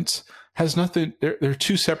moments has nothing. They're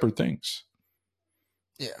two separate things.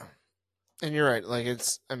 Yeah. And you're right.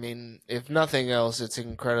 If nothing else, it's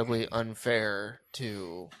incredibly unfair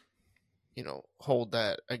to, hold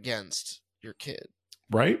that against your kid.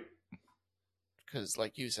 Right. Because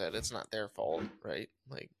like you said, it's not their fault, right?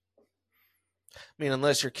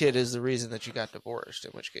 Unless your kid is the reason that you got divorced,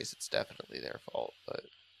 in which case it's definitely their fault. But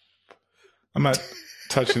I'm not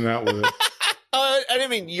touching that with it. I didn't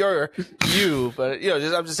mean you, but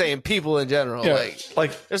I'm just saying people in general. Yeah,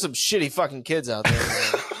 there's some shitty fucking kids out there.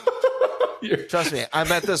 Trust me, I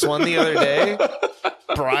met this one the other day.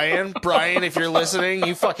 Brian, if you're listening,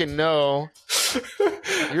 you fucking know.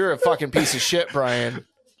 You're a fucking piece of shit, Brian.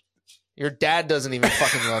 Your dad doesn't even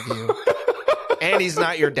fucking love you. And he's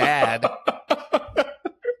not your dad.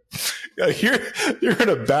 Yeah, you're in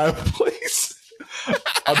a bad place.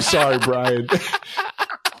 I'm sorry, Brian.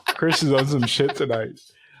 Chris is on some shit tonight.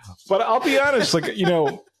 But I'll be honest, like, you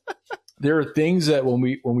know, there are things that when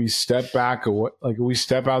we step back, or like we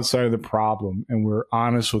step outside of the problem and we're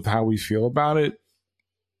honest with how we feel about it,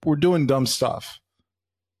 we're doing dumb stuff.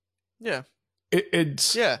 Yeah.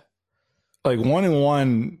 It's yeah. Like 1 and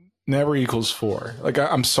 1 never equals 4. Like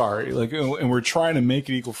I'm sorry. Like, and we're trying to make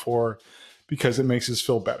it equal 4 because it makes us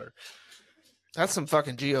feel better. That's some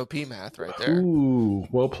fucking GOP math right there. Ooh,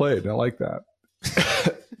 well played. I like that.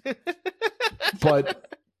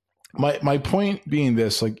 But my point being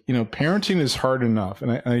this, like, you know, parenting is hard enough.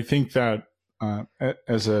 And I think that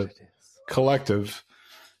as a collective,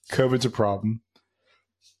 COVID's a problem.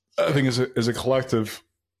 I think as a collective,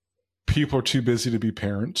 people are too busy to be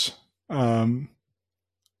parents.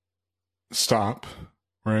 Stop,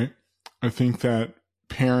 right? I think that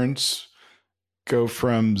parents go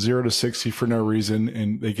from 0 to 60 for no reason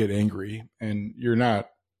and they get angry, and your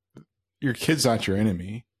kid's not your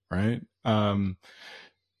enemy, right?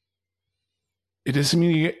 It doesn't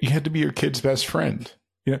mean you have to be your kid's best friend.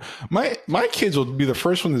 You know, my kids will be the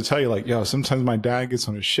first one to tell you, like, yo, sometimes my dad gets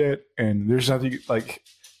on his shit and there's nothing, like,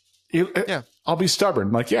 yeah, I'll be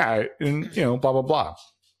stubborn. Like, yeah, and, you know, blah, blah, blah.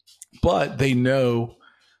 But they know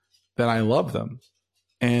that I love them.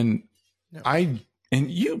 And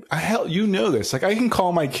you know this. Like, I can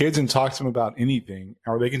call my kids and talk to them about anything,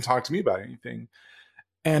 or they can talk to me about anything.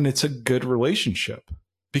 And it's a good relationship.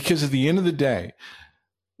 Because at the end of the day,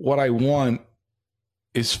 what I want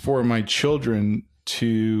is for my children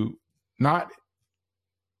to not,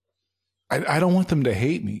 I don't want them to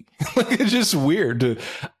hate me. Like, it's just weird to,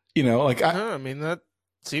 you know, like, I mean, that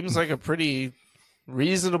seems like a pretty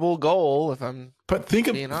reasonable goal if I'm But think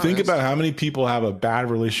about how many people have a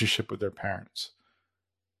bad relationship with their parents.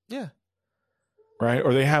 Yeah. Right?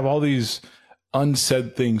 Or they have all these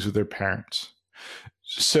unsaid things with their parents.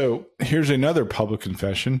 So here's another public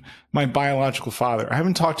confession. My biological father, I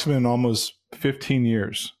haven't talked to him in almost 15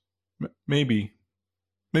 years. Maybe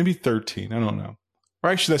 13. I don't know. Or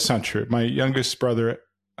actually, that's not true. My youngest brother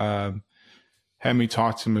had me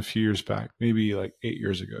talk to him a few years back, maybe like 8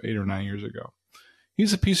 or 9 years ago.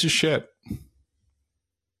 He's a piece of shit.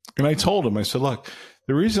 And I told him, I said, look,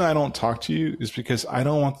 the reason I don't talk to you is because I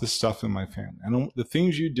don't want this stuff in my family. The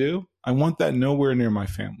things you do, I want that nowhere near my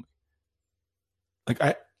family.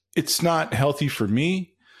 Like, it's not healthy for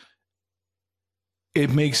me. It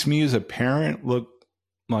makes me as a parent look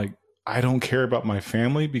like I don't care about my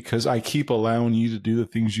family because I keep allowing you to do the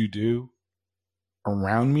things you do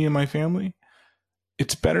around me and my family.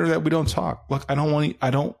 It's better that we don't talk. Look, I don't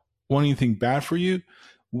want anything bad for you.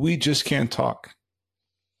 We just can't talk.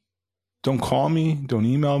 Don't call me. Don't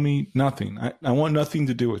email me. Nothing. I want nothing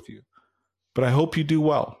to do with you. But I hope you do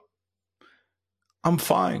well. I'm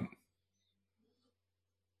fine.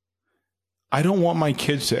 I don't want my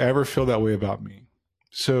kids to ever feel that way about me.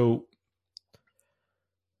 So,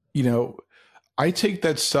 you know, I take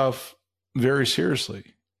that stuff very seriously.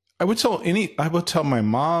 I would tell my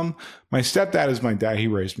mom, my stepdad is my dad. He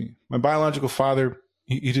raised me. My biological father,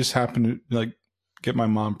 he just happened to, like, get my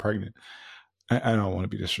mom pregnant. I don't want to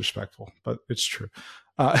be disrespectful, but it's true.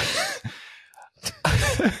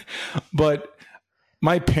 But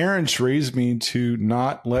my parents raised me to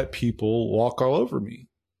not let people walk all over me.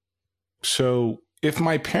 So if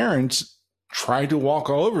my parents tried to walk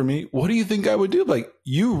all over me, what do you think I would do? Like,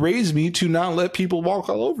 you raised me to not let people walk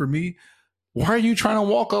all over me. Why are you trying to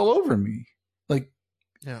walk all over me? Like,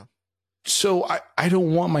 yeah. So I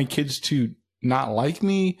don't want my kids to not like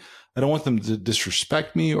me. I don't want them to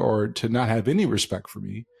disrespect me or to not have any respect for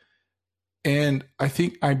me. And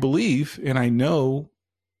I believe, and I know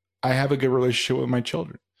I have a good relationship with my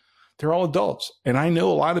children. They're all adults. And I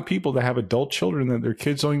know a lot of people that have adult children that their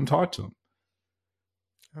kids don't even talk to them.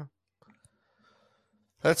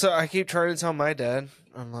 That's I keep trying to tell my dad.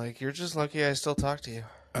 I'm like, you're just lucky I still talk to you.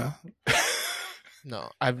 No,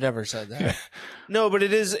 I've never said that. Yeah. No, but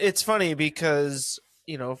it's funny because,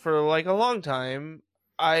 you know, for like a long time,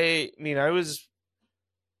 I was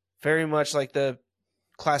very much like the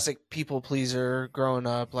classic people pleaser growing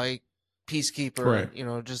up, like peacekeeper, right. You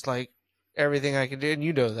know, just like everything I can do. And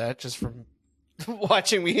you know that just from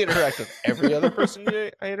watching me interact with every other person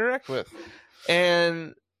I interact with.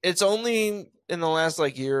 And it's only in the last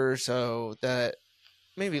like year or so that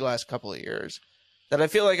maybe last couple of years that I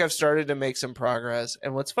feel like I've started to make some progress.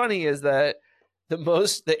 And what's funny is that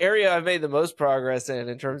the area I've made the most progress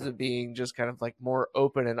in terms of being just kind of like more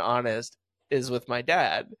open and honest is with my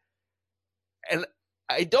dad. And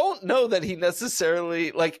I don't know that he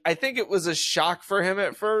necessarily, like, I think it was a shock for him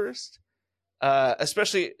at first,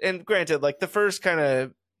 especially, and granted, like the first kind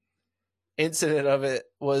of incident of it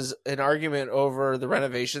was an argument over the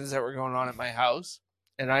renovations that were going on at my house.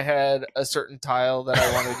 And I had a certain tile that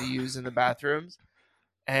I wanted to use in the bathrooms.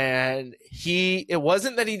 And it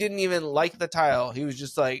wasn't that he didn't even like the tile. He was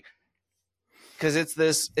just like, because it's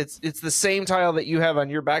the same tile that you have on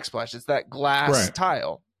your backsplash. It's that glass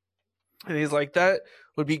tile. And he's like, that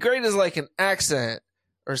would be great as like an accent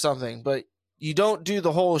or something, but you don't do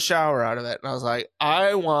the whole shower out of it. And I was like,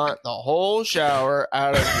 I want the whole shower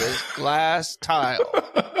out of this glass tile.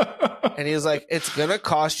 And he was like, it's going to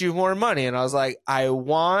cost you more money. And I was like, I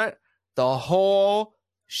want the whole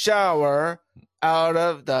shower out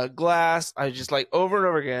of the glass. I just like over and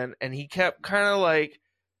over again. And he kept kind of like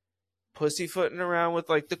pussyfooting around with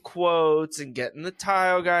like the quotes and getting the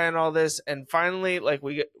tile guy and all this. And finally, like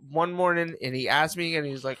we get one morning and he asked me again,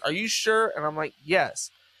 he was like, are you sure? And I'm like,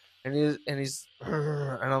 yes. And he's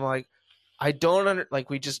and I'm like, I don't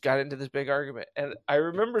like, we just got into this big argument. And I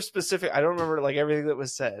remember I don't remember like everything that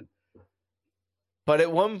was said, but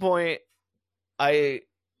at one point I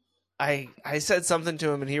said something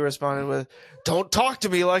to him and he responded with, don't talk to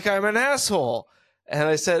me like I'm an asshole. And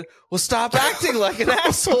I said, well, stop acting like an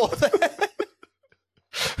asshole.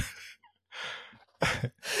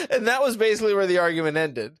 And that was basically where the argument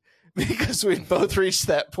ended, because we'd both reached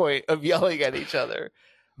that point of yelling at each other.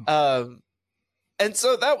 And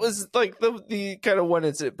so that was like the kind of one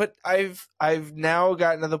incident. But I've now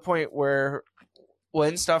gotten to the point where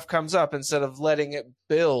when stuff comes up, instead of letting it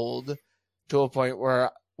build to a point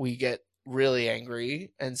where we get really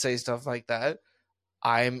angry and say stuff like that,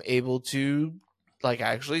 I'm able to like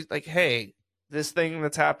actually like, hey, this thing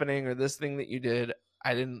that's happening or this thing that you did,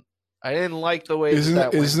 I didn't like the way isn't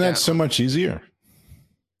that isn't that so much easier?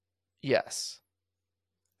 Yes,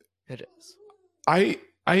 it is. I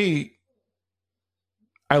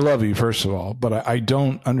love you, first of all, but I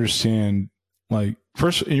don't understand. Like,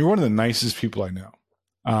 first, you're one of the nicest people I know.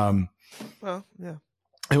 Well, yeah.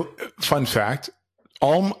 Fun fact.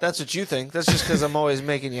 That's what you think. That's just because I'm always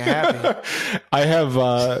making you happy. I have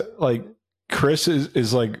like Chris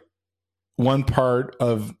is like one part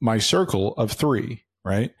of my circle of 3,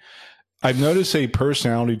 right? I've noticed a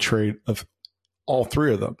personality trait of all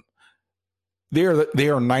 3 of them. They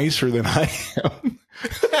are nicer than I am.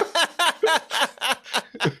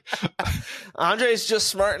 Andre's just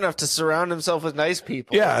smart enough to surround himself with nice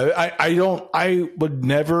people. Yeah, I would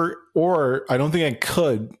never, or I don't think I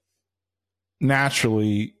could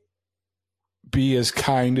naturally be as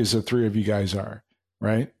kind as the 3 of you guys are,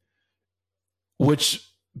 right? Which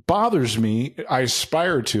bothers me. I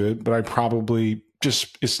aspire to it, but I probably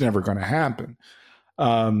it's never going to happen.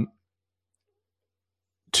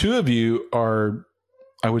 2 of you are,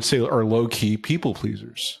 I would say, are low-key people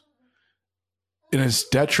pleasers. And it's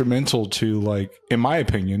detrimental to, like, in my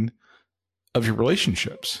opinion, of your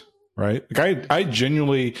relationships, right? Like I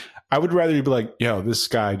genuinely, I would rather you be like, yo, this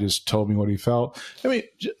guy just told me what he felt. I mean,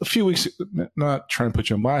 a few weeks, not trying to put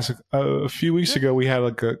you on blast, a few weeks ago, we had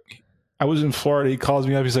like I was in Florida. He calls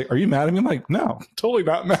me up. He's like, are you mad at me? I'm like, no, totally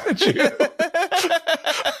not mad at you.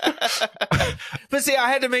 But see, I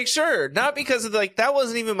had to make sure, not because of like, that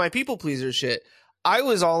wasn't even my people pleaser shit. I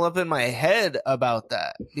was all up in my head about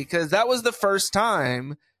that because that was the first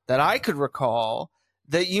time that I could recall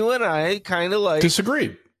that you and I kind of like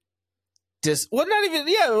disagreed. Well, not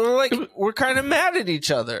even, we're kind of mad at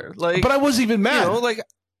each other. Like, but I wasn't even mad. You know, like,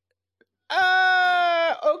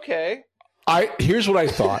 okay. Here's what I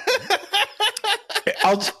thought.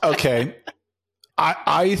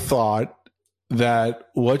 I thought that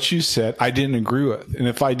what you said, I didn't agree with. And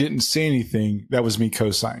if I didn't say anything, that was me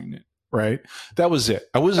co-signing it. Right. That was it.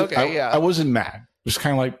 I wasn't, I wasn't mad. Just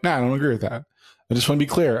kind of like, nah, I don't agree with that. I just want to be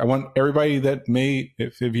clear. I want everybody that may,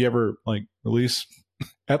 if you ever like release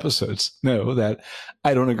episodes, know that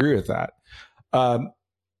I don't agree with that. And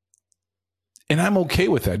I'm okay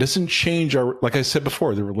with that. It doesn't change our, like I said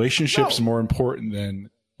before, the relationship's more important than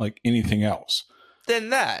like anything else.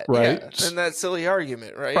 Than that. Right. Yeah, than that silly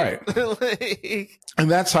argument. Right. Like,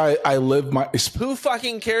 and that's how I live my. Who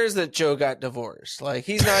fucking cares that Joe got divorced? Like,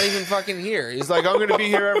 he's not even fucking here. He's like, I'm going to be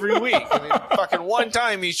here every week. And then fucking one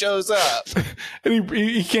time he shows up. And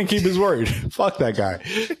he can't keep his word. Fuck that guy.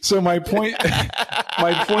 So my point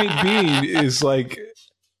being is like,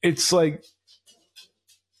 it's like,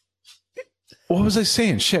 what was I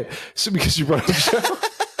saying? Shit. So because you brought up Joe.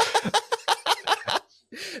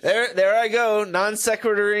 There I go, non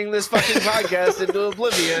sequituring this fucking podcast into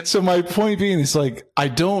oblivion. So my point being is like, I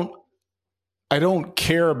don't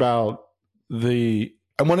care about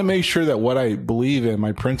I want to make sure that what I believe in,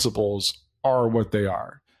 my principles, are what they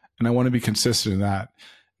are. And I want to be consistent in that.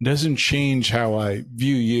 It doesn't change how I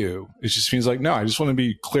view you. It just means like, no, I just want to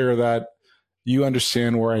be clear that you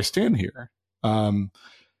understand where I stand here.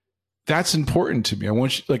 That's important to me. I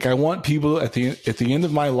want people at the end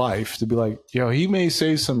of my life to be like, he may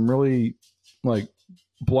say some really like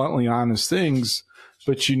bluntly honest things,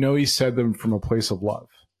 but he said them from a place of love.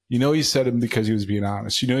 He said them because he was being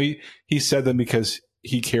honest. He said them because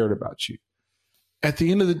he cared about you. At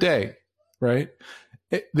the end of the day, right?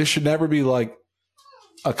 There should never be like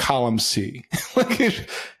a column C. Like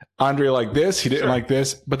Andre like this, he didn't like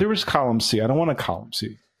this, but there was column C. I don't want a column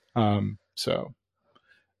C. So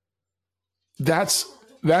that's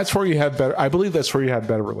where you have better. I believe that's where you have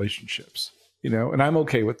better relationships. And I'm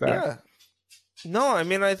okay with that. Yeah. No, I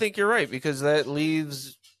mean, I think you're right, because that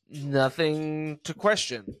leaves nothing to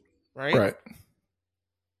question, right? Right.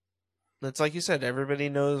 It's like you said, everybody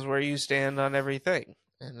knows where you stand on everything,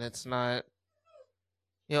 and it's not,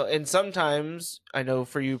 and sometimes I know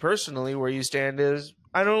for you personally where you stand is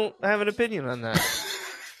I don't have an opinion on that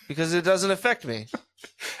because it doesn't affect me.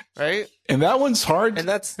 Right. And that one's hard. And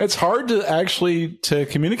it's hard to actually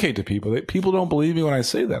communicate to people. People don't believe me when I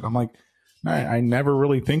say that. I'm like, I never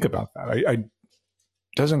really think about that. It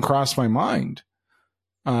doesn't cross my mind.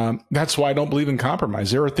 That's why I don't believe in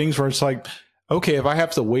compromise. There are things where it's like, okay, if I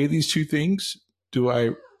have to weigh these two things,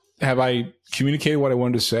 have I communicated what I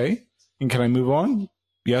wanted to say, and can I move on?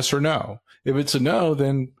 Yes or no? If it's a no,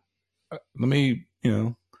 then let me,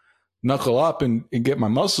 knuckle up and get my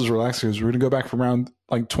muscles relaxed, because we're going to go back from round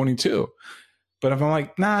like 22. But if I'm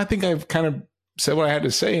like, I think I've kind of said what I had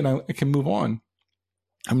to say and I can move on,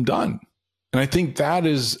 I'm done. And I think that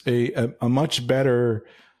is a much better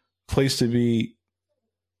place to be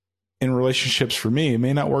in relationships for me. It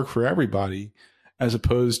may not work for everybody, as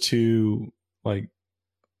opposed to like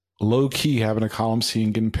low key having a column C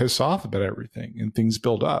and getting pissed off about everything and things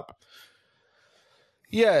build up.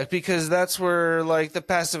 Yeah, because that's where like the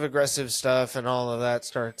passive aggressive stuff and all of that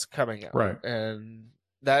starts coming out. Right. And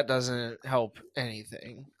that doesn't help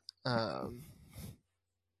anything.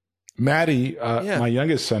 Maddie, my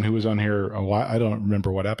youngest son, who was on here a while, I don't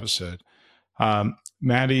remember what episode.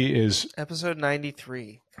 Maddie is episode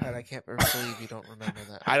 93. God, I can't believe you don't remember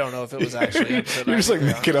that. I don't know if it was actually episode 93. You're just like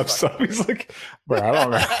making up stuff. He's like, bro, I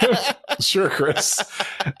don't know. Sure, Chris.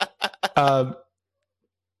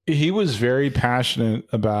 He was very passionate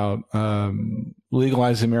about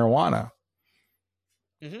legalizing marijuana.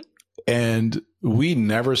 Mm-hmm. And we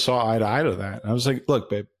never saw eye to eye to that. I was like, look,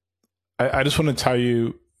 babe, I just want to tell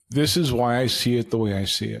you, this is why I see it the way I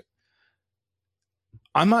see it.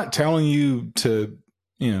 I'm not telling you to,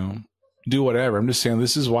 do whatever. I'm just saying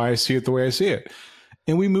this is why I see it the way I see it.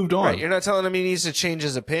 And we moved on. Right. You're not telling him he needs to change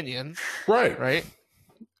his opinion. Right. Right.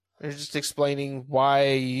 You're just explaining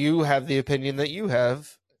why you have the opinion that you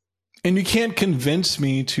have. And you can't convince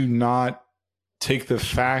me to not take the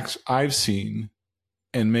facts I've seen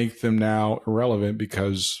and make them now irrelevant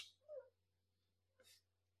because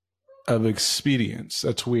of expedience.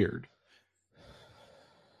 That's weird.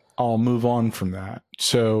 I'll move on from that.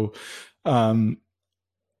 So,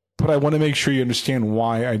 but I want to make sure you understand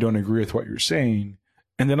why I don't agree with what you're saying.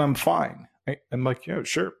 And then I'm fine. I'm like,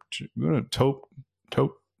 sure. We're going to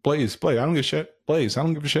tote Blaze. I don't give a shit. Blaze. I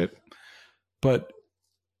don't give a shit. But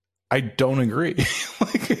I don't agree.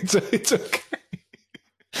 Like it's okay.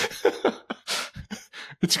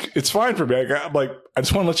 It's fine for me. I'm like, I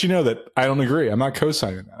just want to let you know that I don't agree. I'm not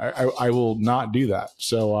co-signing that. I will not do that.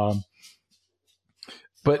 So,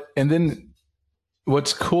 and then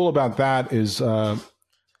what's cool about that is,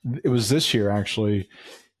 it was this year actually.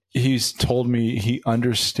 He's told me he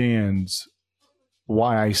understands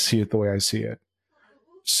why I see it the way I see it.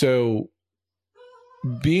 So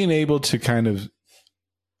being able to kind of,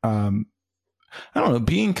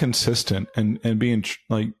 being consistent and being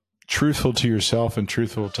like truthful to yourself and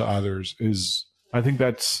truthful to others I think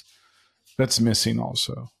that's missing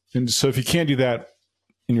also. And so if you can't do that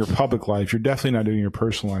in your public life, you're definitely not doing your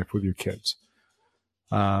personal life with your kids.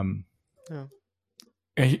 Yeah.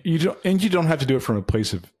 And you don't have to do it from a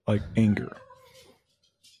place of like anger.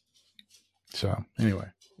 So anyway.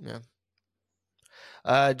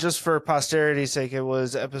 Yeah. Just for posterity's sake, it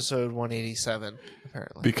was episode 187,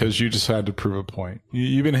 apparently. Because you just had to prove a point.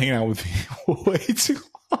 You've been hanging out with me way too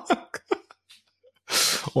long.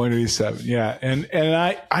 187, yeah. And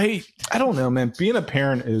I don't know, man. Being a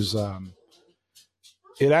parent is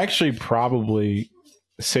it actually probably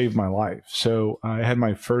saved my life. So I had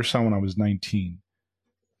my first son when I was 19.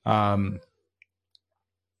 Fun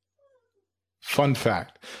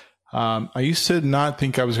fact. I used to not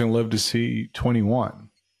think I was going to live to see 21.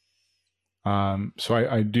 So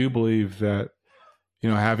I do believe that,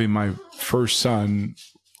 having my first son,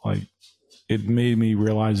 like, it made me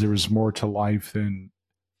realize there was more to life than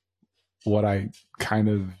what I kind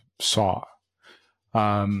of saw.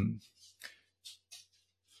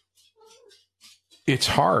 It's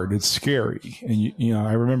hard. It's scary. And,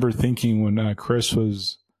 I remember thinking when Chris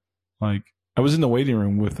was like, I was in the waiting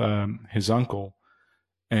room with his uncle,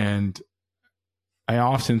 and I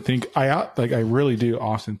often think, I really do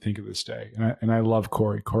often think of this day. And I love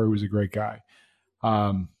Corey. Corey was a great guy.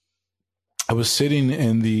 I was sitting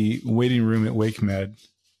in the waiting room at WakeMed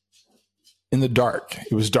in the dark.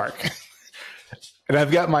 It was dark. And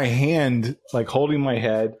I've got my hand like holding my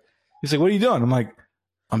head. He's like, "What are you doing?" I'm like,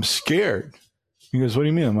 "I'm scared." He goes, "What do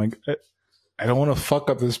you mean?" I'm like, I don't want to fuck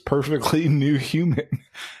up this perfectly new human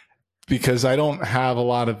because I don't have a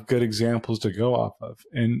lot of good examples to go off of.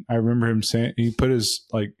 And I remember him saying, he put his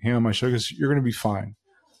like hand on my shoulder, goes, "You're going to be fine."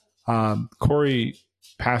 Corey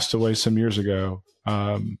passed away some years ago.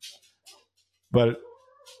 But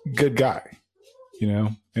good guy,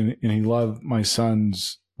 and he loved my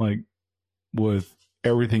sons like with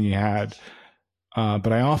everything he had.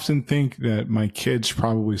 But I often think that my kids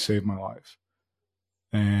probably saved my life.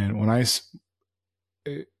 And when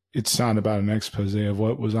it's not about an expose of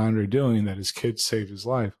what was Andre doing that his kids saved his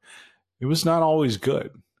life. It was not always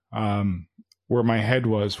good. Where my head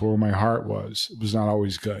was, where my heart was, it was not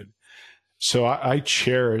always good. So I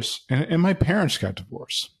cherish, and my parents got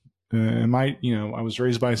divorced. And I was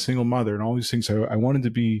raised by a single mother and all these things. I wanted to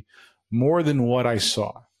be more than what I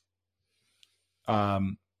saw.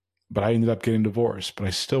 But I ended up getting divorced, but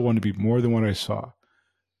I still wanted to be more than what I saw.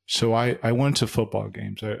 So I went to football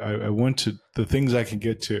games. I went to the things I could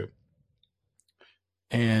get to.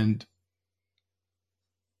 And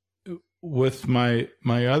with my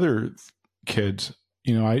other kids,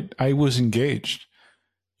 I was engaged.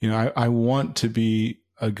 I want to be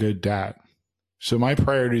a good dad. So my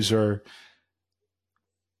priorities are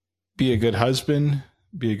be a good husband,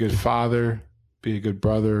 be a good father, be a good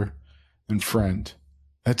brother and friend.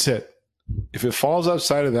 That's it. If it falls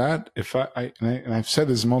outside of that, and I've said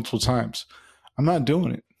this multiple times, I'm not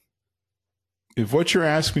doing it. If what you're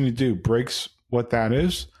asking me to do breaks what that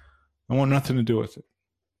is, I want nothing to do with it.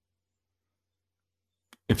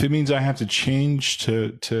 If it means I have to change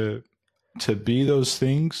to be those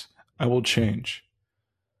things, I will change.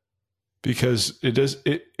 Because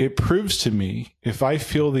it proves to me, if I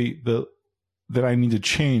feel that I need to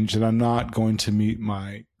change, that I'm not going to meet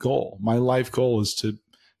my goal. My life goal is to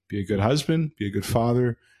be a good husband, be a good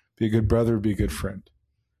father, be a good brother, be a good friend.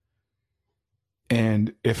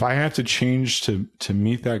 And if I have to change to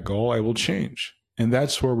meet that goal, I will change. And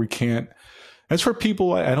that's where that's where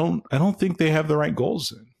people, I don't think they have the right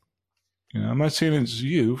goals in. I'm not saying it's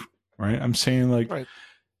you, right? I'm saying like, right.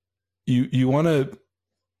 You want to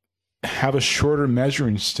have a shorter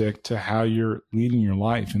measuring stick to how you're leading your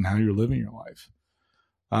life and how you're living your life.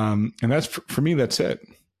 And that's, for me, that's it.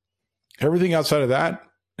 Everything outside of that,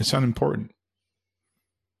 it's unimportant.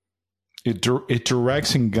 It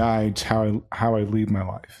directs and guides how I lead my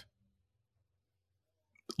life.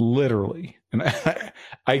 Literally. And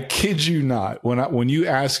I kid you not. When you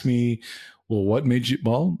ask me, well, what made you,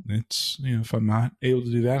 well, it's, if I'm not able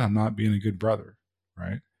to do that, I'm not being a good brother,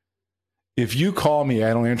 right? If you call me,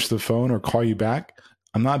 I don't answer the phone or call you back,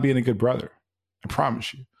 I'm not being a good brother. I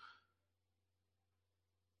promise you.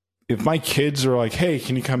 If my kids are like, hey,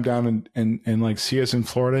 can you come down and like see us in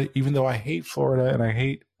Florida? Even though I hate Florida and I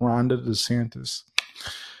hate Ron DeSantis,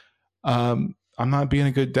 I'm not being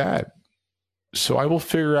a good dad. So I will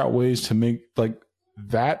figure out ways to make like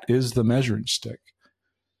that is the measuring stick.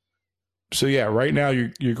 So yeah, right now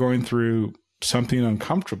you're going through something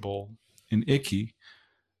uncomfortable and icky.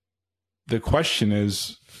 The question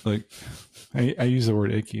is like, I use the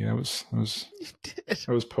word icky. That was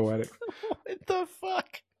poetic. What the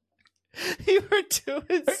fuck? You were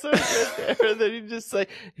doing so good there, and then you just like,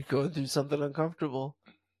 you're going through something uncomfortable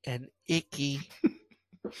and icky.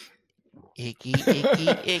 Icky, icky,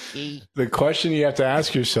 icky. The question you have to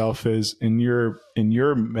ask yourself is in your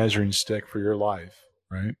measuring stick for your life,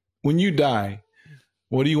 right? When you die,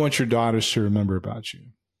 what do you want your daughters to remember about you?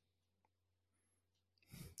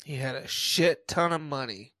 He had a shit ton of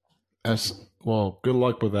money. Well, good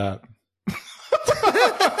luck with that.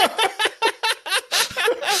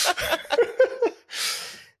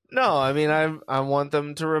 No, I mean, I want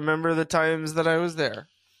them to remember the times that I was there.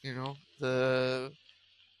 The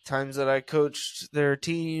times that I coached their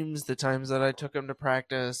teams, the times that I took them to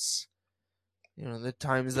practice, the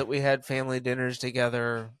times that we had family dinners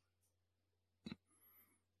together.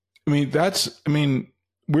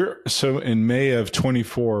 We're so in May of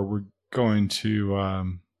 24, we're going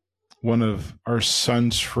to one of our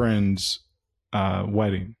son's friends'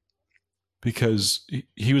 wedding, because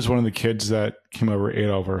he was one of the kids that came over, ate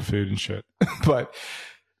all of our food and shit. But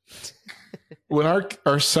when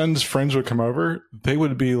our son's friends would come over, they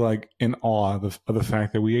would be like in awe of the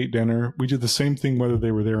fact that we ate dinner. We did the same thing whether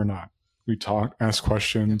they were there or not. We talked, asked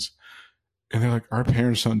questions, and they're like, "Our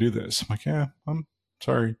parents don't do this." I'm like, "Yeah, I'm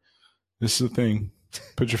sorry. This is the thing.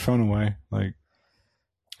 Put your phone away." Like,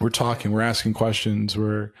 we're talking, we're asking questions.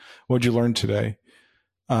 What'd you learn today?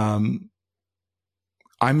 I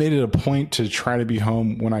made it a point to try to be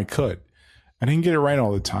home when I could. I didn't get it right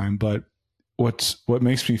all the time, but what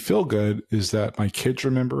makes me feel good is that my kids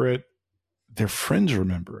remember it. Their friends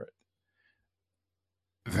remember it.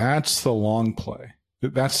 That's the long play.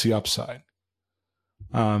 That's the upside.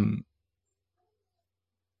 And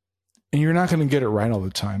you're not going to get it right all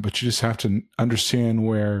the time, but you just have to understand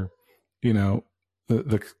where, where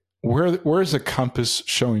is the compass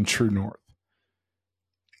showing true north?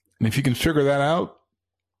 And if you can figure that out,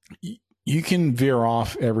 you can veer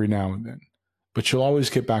off every now and then, but you'll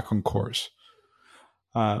always get back on course.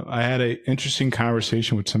 I had an interesting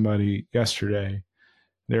conversation with somebody yesterday.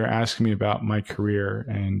 They were asking me about my career,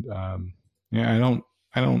 and I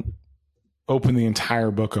don't open the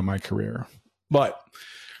entire book of my career, but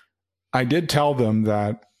I did tell them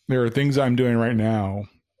that there are things I'm doing right now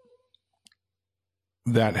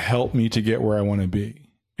that help me to get where I want to be.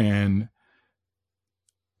 And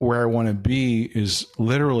where I want to be is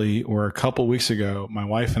literally where a couple weeks ago, my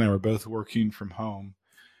wife and I were both working from home,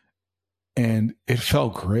 and it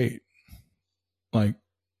felt great. Like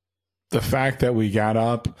the fact that we got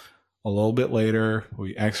up a little bit later,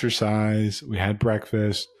 we exercised, we had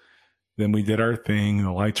breakfast, then we did our thing,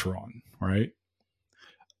 the lights were on, right?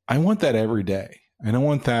 I want that every day. I don't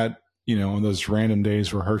want that, on those random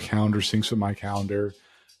days where her calendar syncs with my calendar.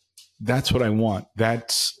 That's what I want.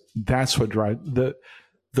 That's what drives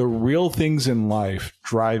the real things in life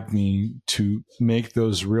drive me to make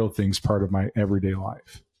those real things part of my everyday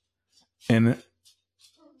life. And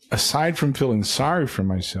aside from feeling sorry for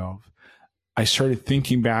myself, I started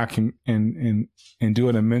thinking back and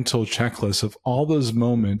doing a mental checklist of all those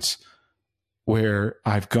moments where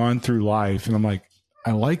I've gone through life and I'm like,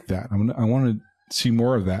 I like that. I want to see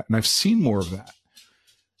more of that. And I've seen more of that.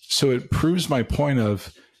 So it proves my point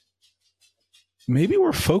of maybe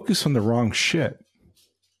we're focused on the wrong shit.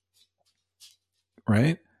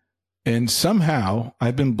 Right? And somehow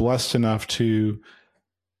I've been blessed enough to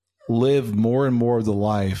live more and more of the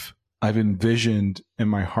life I've envisioned in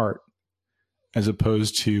my heart, as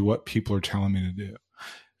opposed to what people are telling me to do.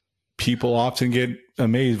 People often get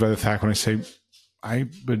amazed by the fact when I say, I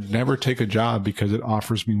would never take a job because it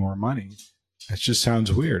offers me more money. That just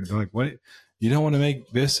sounds weird. They're like, what? You don't want to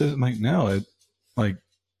make this? I'm like, no,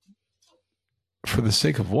 for the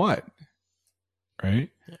sake of what? Right?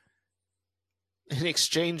 In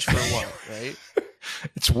exchange for what, right?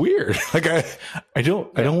 It's weird. Like I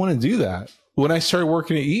don't want to do that. When I started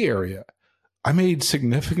working at E-Area, I made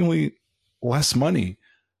significantly less money.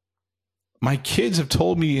 My kids have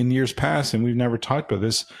told me in years past, and we've never talked about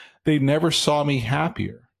this, they never saw me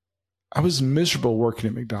happier. I was miserable working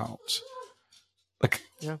at McDonald's.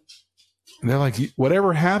 And they're like,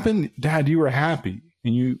 whatever happened, Dad, you were happy.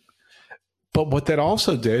 But what that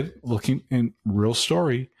also did, looking in real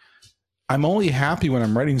story, I'm only happy when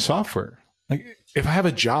I'm writing software. Like if I have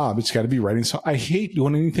a job, it's got to be writing software. I hate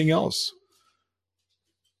doing anything else.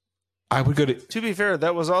 I would go to be fair,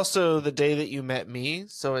 that was also the day that you met me.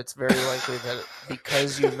 So it's very likely that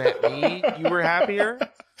because you met me, you were happier.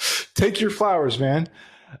 Take your flowers, man.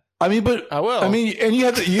 But I will. And you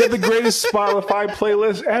had the greatest Spotify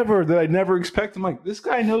playlist ever that I never expected. I'm like, this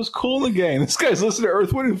guy knows Kool and the Gang. This guy's listening to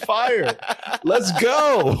Earth, Wind, and Fire. Let's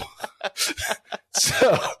go.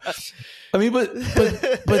 So,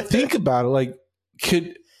 but think about it. Like,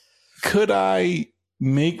 could I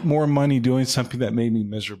make more money doing something that made me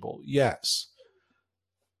miserable? Yes.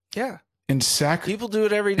 Yeah. And people do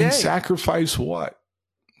it every day. And sacrifice what?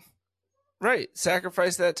 Right.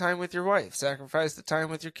 Sacrifice that time with your wife. Sacrifice the time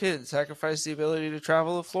with your kids. Sacrifice the ability to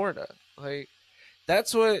travel to Florida. Like,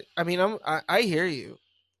 that's what I hear you.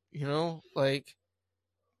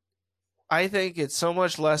 I think it's so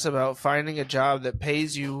much less about finding a job that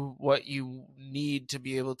pays you what you need to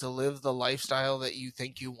be able to live the lifestyle that you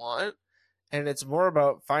think you want. And it's more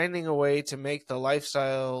about finding a way to make the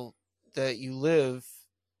lifestyle that you live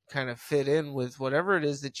kind of fit in with whatever it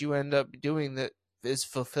is that you end up doing that is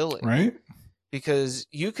fulfilling. Right. Because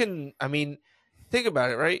you can, I mean, think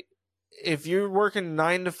about it, right? If you're working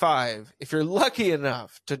 9 to 5, if you're lucky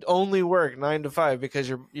enough to only work 9 to 5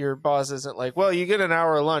 because your boss isn't like, well, you get an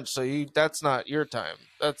hour of lunch, so that's not your time.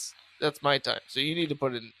 That's my time. So you need to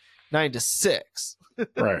put in 9 to 6.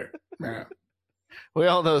 Right. Yeah. We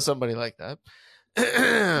all know somebody like that.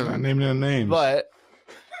 Not naming no names. But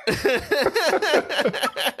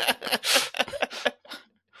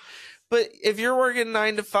but if you're working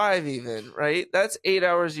 9 to 5 even, right? That's 8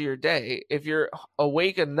 hours of your day. If you're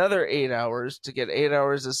awake another 8 hours to get 8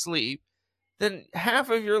 hours of sleep, then half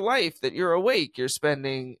of your life that you're awake, you're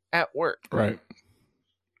spending at work. Right.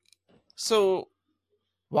 So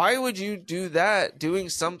why would you do that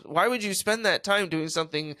why would you spend that time doing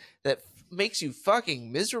something that makes you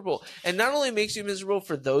fucking miserable? And not only makes you miserable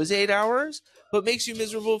for those 8 hours, but makes you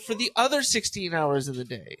miserable for the other 16 hours in the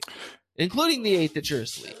day, including the 8 that you're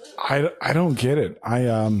asleep. I don't get it. I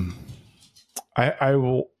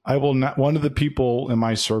will not. One of the people in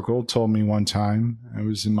my circle told me one time, I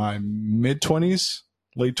was in my mid 20s,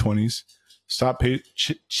 late 20s, stop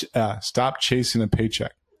chasing a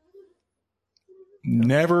paycheck.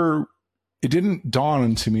 Never, it didn't dawn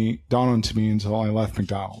onto me until I left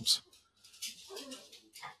McDonald's.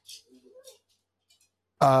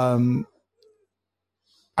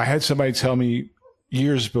 I had somebody tell me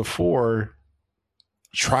years before,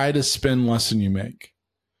 try to spend less than you make.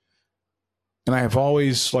 And I have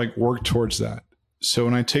always worked towards that. So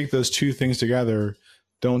when I take those two things together,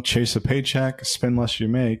 don't chase a paycheck, spend less you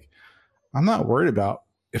make. I'm not worried about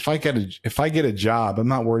if I get a job, I'm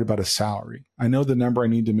not worried about a salary. I know the number I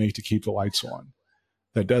need to make to keep the lights on.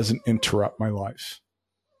 That doesn't interrupt my life.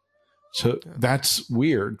 So that's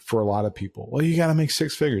weird for a lot of people. Well, you got to make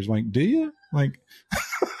 6 figures. I'm like, do you?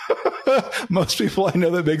 Most people I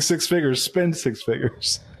know that make 6 figures spend 6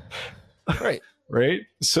 figures. Right. Right.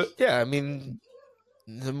 So yeah, I mean,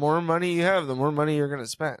 the more money you have, the more money you're going to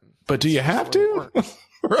spend. But do you have to?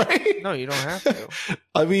 Right? No, you don't have to.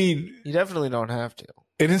 I mean, you definitely don't have to.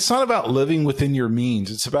 And it's not about living within your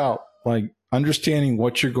means. It's about understanding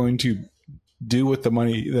what you're going to do with the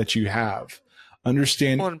money that you have.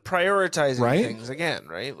 Understand and prioritizing right? things again,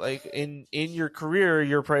 right? Like in your career,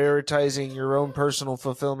 you're prioritizing your own personal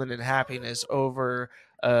fulfillment and happiness over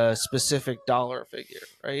a specific dollar figure,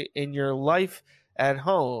 right? In your life at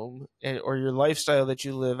home or your lifestyle that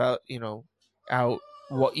you live out,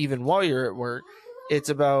 even while you're at work, it's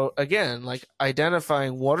about, again,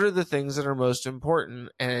 identifying what are the things that are most important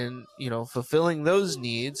and, fulfilling those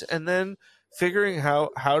needs and then figuring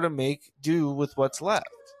how to make do with what's left.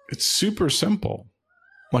 It's super simple.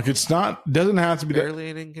 Doesn't have to be barely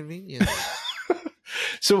an inconvenience.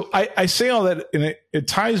 So I say all that, and it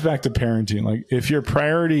ties back to parenting. If your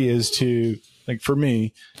priority is to, for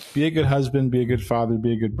me, be a good husband, be a good father,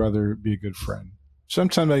 be a good brother, be a good friend.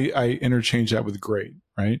 Sometimes I interchange that with great,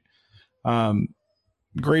 right?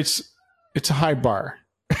 Great's, it's a high bar,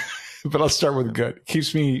 but I'll start with good. It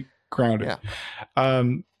keeps me grounded. Yeah.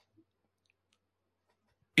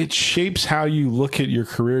 It shapes how you look at your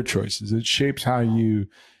career choices. It shapes how you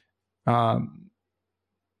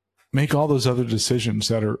make all those other decisions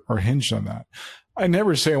that are hinged on that. I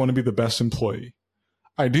never say I want to be the best employee.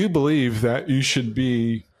 I do believe that you should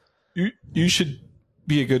be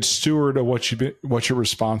a good steward of what you're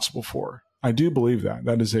responsible for. I do believe that.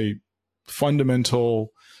 That is a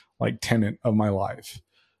fundamental tenet of my life.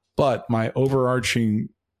 But my overarching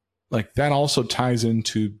that also ties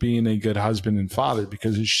into being a good husband and father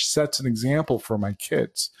because it sets an example for my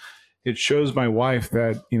kids. It shows my wife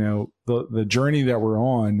that, the journey that we're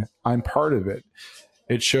on, I'm part of it.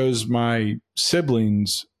 It shows my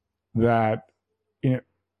siblings that,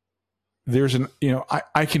 there's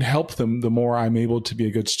I can help them the more I'm able to be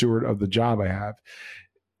a good steward of the job I have.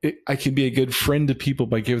 I can be a good friend to people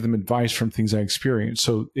by giving them advice from things I experience.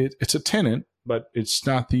 So it's a tenet, but it's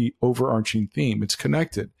not the overarching theme. It's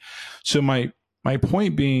connected. So my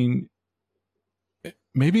point being,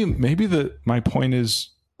 maybe my point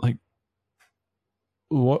is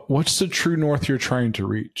what's the true north you're trying to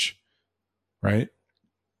reach, right?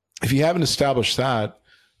 If you haven't established that,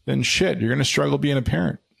 then shit, you're going to struggle being a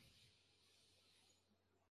parent.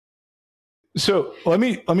 So let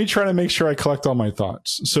me try to make sure I collect all my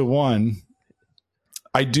thoughts. So one,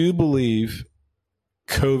 I do believe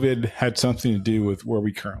COVID had something to do with where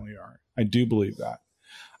we currently are. I do believe that.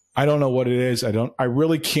 I don't know what it is. I don't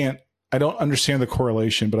understand the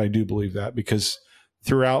correlation, but I do believe that because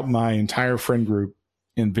throughout my entire friend group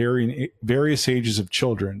in various ages of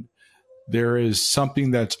children, there is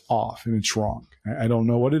something that's off and it's wrong. I don't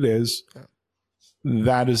know what it is,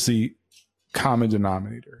 that is the common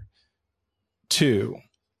denominator. 2,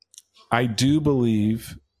 I do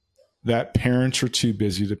believe that parents are too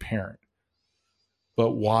busy to parent.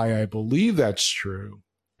 But why I believe that's true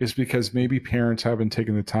is because maybe parents haven't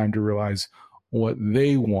taken the time to realize what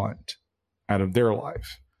they want out of their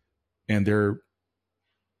life. And they're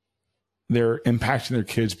impacting their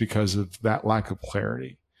kids because of that lack of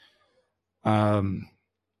clarity.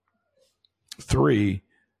 3,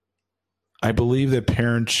 I believe that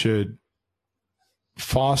parents should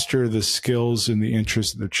foster the skills and the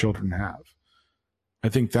interests that their children have. I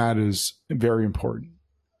think that is very important.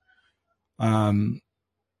 And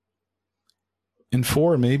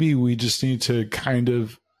 4, maybe we just need to kind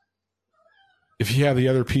of, if you have the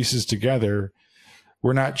other pieces together,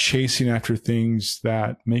 we're not chasing after things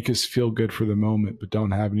that make us feel good for the moment, but don't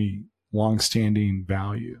have any long-standing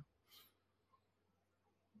value.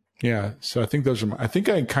 Yeah. So I think those are I think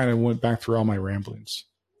I kind of went back through all my ramblings.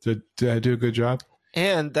 Did I do a good job?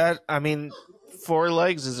 And that, I mean, 4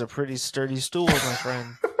 legs is a pretty sturdy stool, my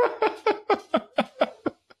friend.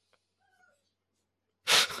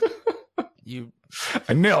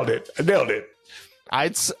 I nailed it.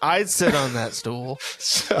 I'd sit on that stool.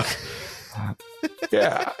 So,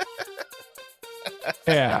 yeah.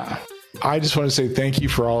 I just want to say thank you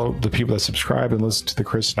for all the people that subscribe and listen to the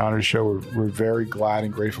Chris and Andre Show. We're very glad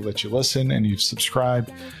and grateful that you listen and you've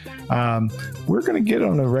subscribed. We're going to get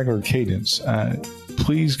on a regular cadence.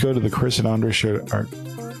 Please go to the Chris and Andre Show, or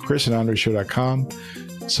chrisandandreshow.com.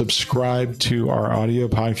 Subscribe to our audio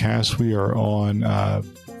podcast. We are on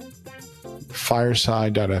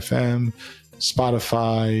fireside.fm,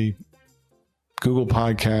 Spotify, Google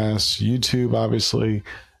Podcasts, YouTube, obviously.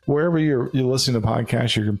 Wherever you're listening to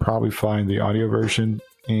podcasts, you can probably find the audio version.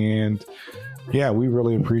 And yeah, we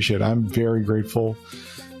really appreciate it. I'm very grateful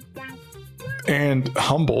and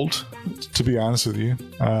humbled, to be honest with you,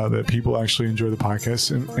 that people actually enjoy the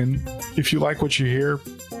podcast. And if you like what you hear,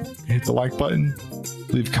 hit the like button,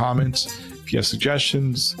 leave comments. If you have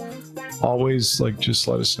suggestions, always just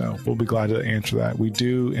let us know. We'll be glad to answer that. We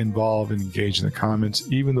do involve and engage in the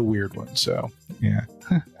comments, even the weird ones. So yeah.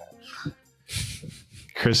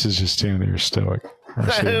 Chris is just standing there stoic.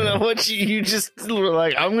 I don't know what you just were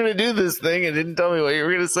like, I'm going to do this thing and didn't tell me what you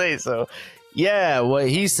were going to say. So yeah, what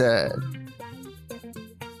he said.